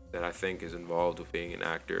that I think is involved with being an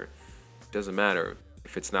actor, it doesn't matter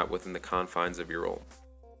if it's not within the confines of your role.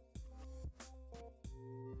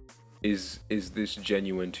 Is this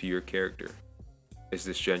genuine to your character? Is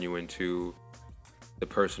this genuine to the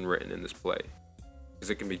person written in this play? Because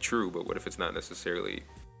it can be true, but what if it's not necessarily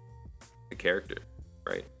the character,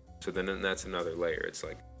 right? So then that's another layer. It's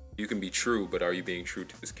like, you can be true, but are you being true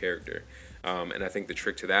to this character? And I think the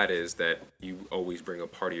trick to that is that you always bring a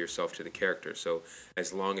part of yourself to the character. So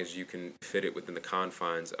as long as you can fit it within the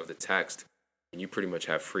confines of the text, and you pretty much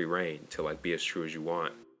have free reign to like be as true as you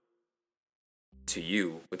want to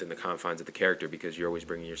you within the confines of the character, because you're always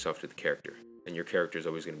bringing yourself to the character. And your character is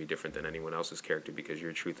always going to be different than anyone else's character because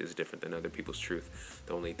your truth is different than other people's truth.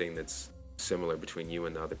 The only thing that's similar between you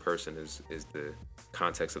and the other person is the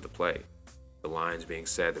context of the play, the lines being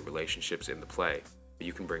said, the relationships in the play. But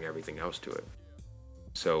you can bring everything else to it.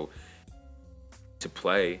 So to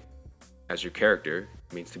play as your character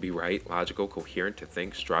means to be right, logical, coherent, to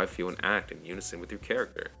think, strive, feel, and act in unison with your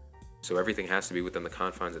character. So everything has to be within the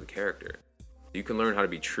confines of the character. You can learn how to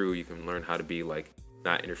be true. You can learn how to be like,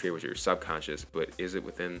 not interfere with your subconscious, but is it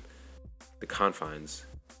within the confines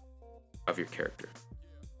of your character?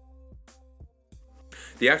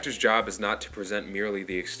 The actor's job is not to present merely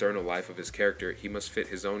the external life of his character. He must fit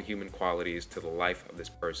his own human qualities to the life of this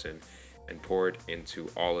person and pour it into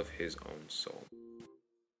all of his own soul.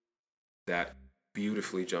 That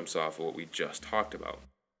beautifully jumps off of what we just talked about.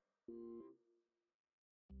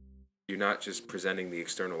 You're not just presenting the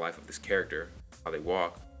external life of this character, how they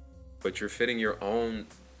walk, but you're fitting your own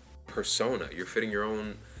persona. You're fitting your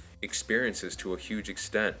own experiences to a huge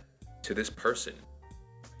extent to this person.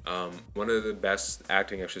 One of the best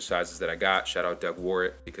acting exercises that I got, shout out Doug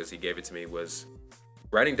Warrett because he gave it to me, was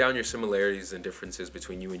writing down your similarities and differences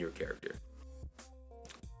between you and your character.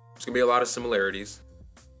 There's going to be a lot of similarities,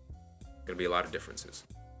 going to be a lot of differences.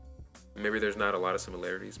 Maybe there's not a lot of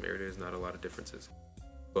similarities, maybe there's not a lot of differences,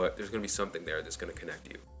 but there's going to be something there that's going to connect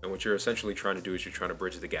you. And what you're essentially trying to do is you're trying to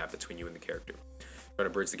bridge the gap between you and the character. Trying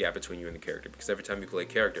to bridge the gap between you and the character, because every time you play a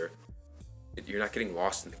character, you're not getting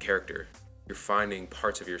lost in the character. You're finding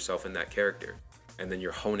parts of yourself in that character, and then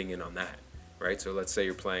you're honing in on that, right? So let's say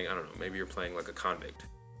you're playing, I don't know, maybe you're playing like a convict.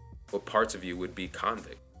 What parts of you would be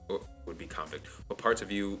convict? What parts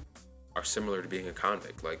of you are similar to being a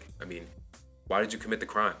convict? Like, I mean, why did you commit the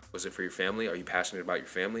crime? Was it for your family? Are you passionate about your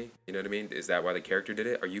family? You know what I mean? Is that why the character did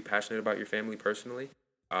it? Are you passionate about your family personally?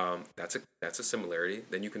 That's a similarity.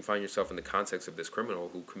 Then you can find yourself in the context of this criminal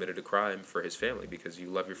who committed a crime for his family because you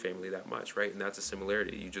love your family that much, right? And that's a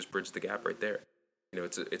similarity. You just bridge the gap right there. You know,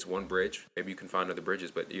 it's one bridge. Maybe you can find other bridges,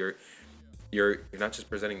 but you're not just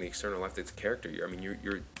presenting the external life that's a character.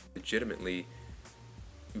 You're legitimately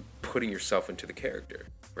putting yourself into the character,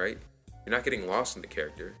 right? You're not getting lost in the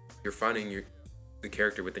character. You're finding the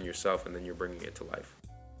character within yourself, and then you're bringing it to life.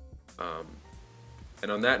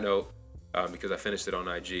 And on that note, because I finished it on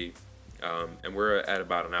IG, and we're at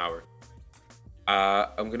about an hour,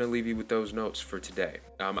 I'm going to leave you with those notes for today.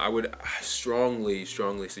 I would strongly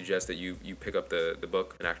suggest that you pick up the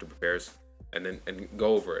book, An Actor Prepares, and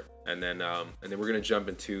go over it. And then we're going to jump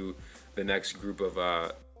into the next group of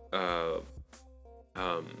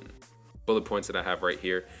bullet points that I have right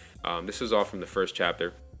here. This is all from the first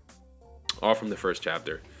chapter.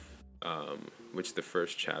 Which the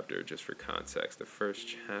first chapter, just for context, the first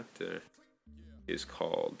chapter is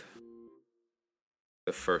called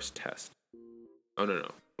The First Test. Oh,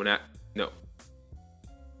 no.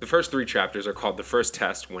 The first 3 chapters are called The First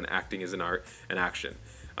Test, When Acting is an Art and Action.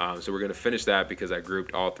 So we're going to finish that because I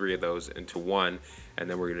grouped all 3 of those into one, and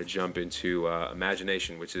then we're going to jump into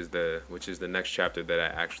Imagination, which is the next chapter that I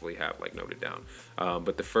actually have like noted down.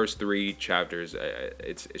 But the first 3 chapters,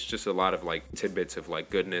 it's just a lot of like tidbits of like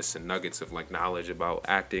goodness and nuggets of like knowledge about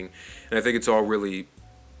acting, and I think it's all really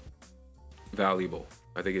valuable.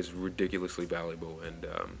 I think it's ridiculously valuable, and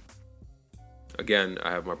again,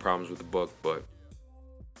 I have my problems with the book, but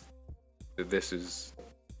this is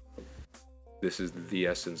the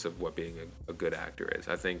essence of what being a good actor is.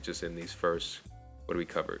 I think just in these first, what do we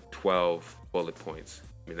cover? 12 bullet points.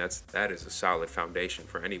 I mean, that is a solid foundation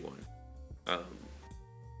for anyone.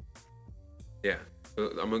 Yeah,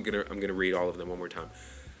 I'm gonna read all of them one more time.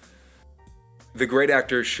 The great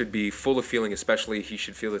actor should be full of feeling, especially he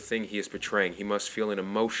should feel the thing he is portraying. He must feel an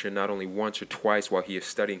emotion not only once or twice while he is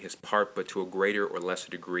studying his part, but to a greater or lesser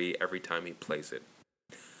degree every time he plays it.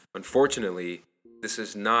 Unfortunately, this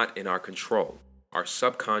is not in our control. Our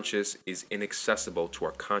subconscious is inaccessible to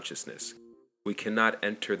our consciousness. We cannot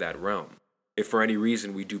enter that realm. If for any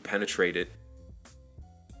reason we do penetrate it,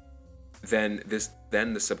 then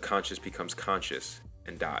the subconscious becomes conscious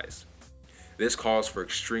and dies. This calls for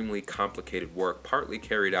extremely complicated work, partly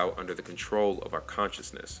carried out under the control of our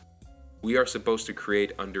consciousness. We are supposed to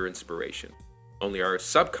create under inspiration. Only our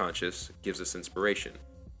subconscious gives us inspiration.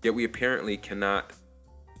 Yet we apparently cannot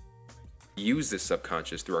use this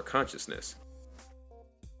subconscious through our consciousness.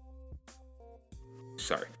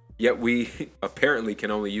 Yet we apparently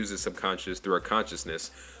can only use the subconscious through our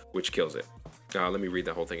consciousness, which kills it. Let me read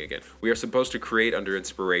the whole thing again. We are supposed to create under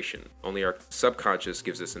inspiration. Only our subconscious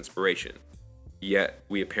gives us inspiration. Yet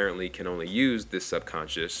we apparently can only use this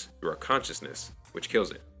subconscious through our consciousness, which kills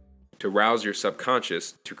it. To rouse your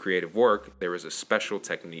subconscious to creative work, there is a special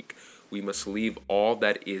technique. We must leave all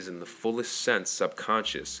that is in the fullest sense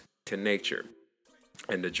subconscious to nature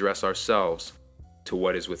and address ourselves to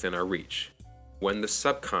what is within our reach. When the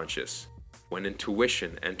subconscious, when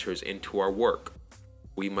intuition enters into our work,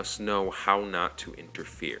 we must know how not to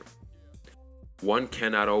interfere. One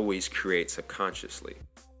cannot always create subconsciously.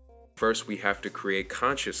 First, we have to create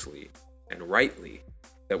consciously and rightly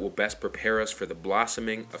that will best prepare us for the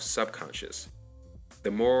blossoming of subconscious. The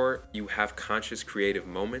more you have conscious creative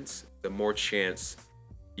moments, the more chance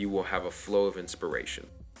you will have a flow of inspiration.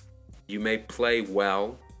 You may play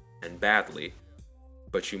well and badly,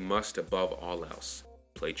 but you must, above all else,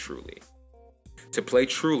 play truly. To play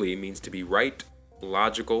truly means to be right,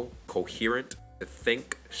 logical, coherent, to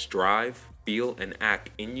think, strive, feel, and act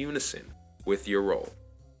in unison with your role.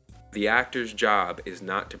 The actor's job is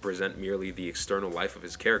not to present merely the external life of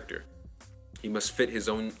his character. He must fit his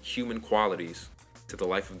own human qualities to the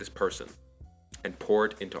life of this person and pour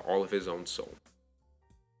it into all of his own soul.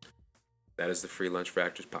 That is the Free Lunch for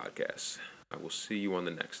Actors podcast. I will see you on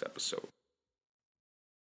the next episode.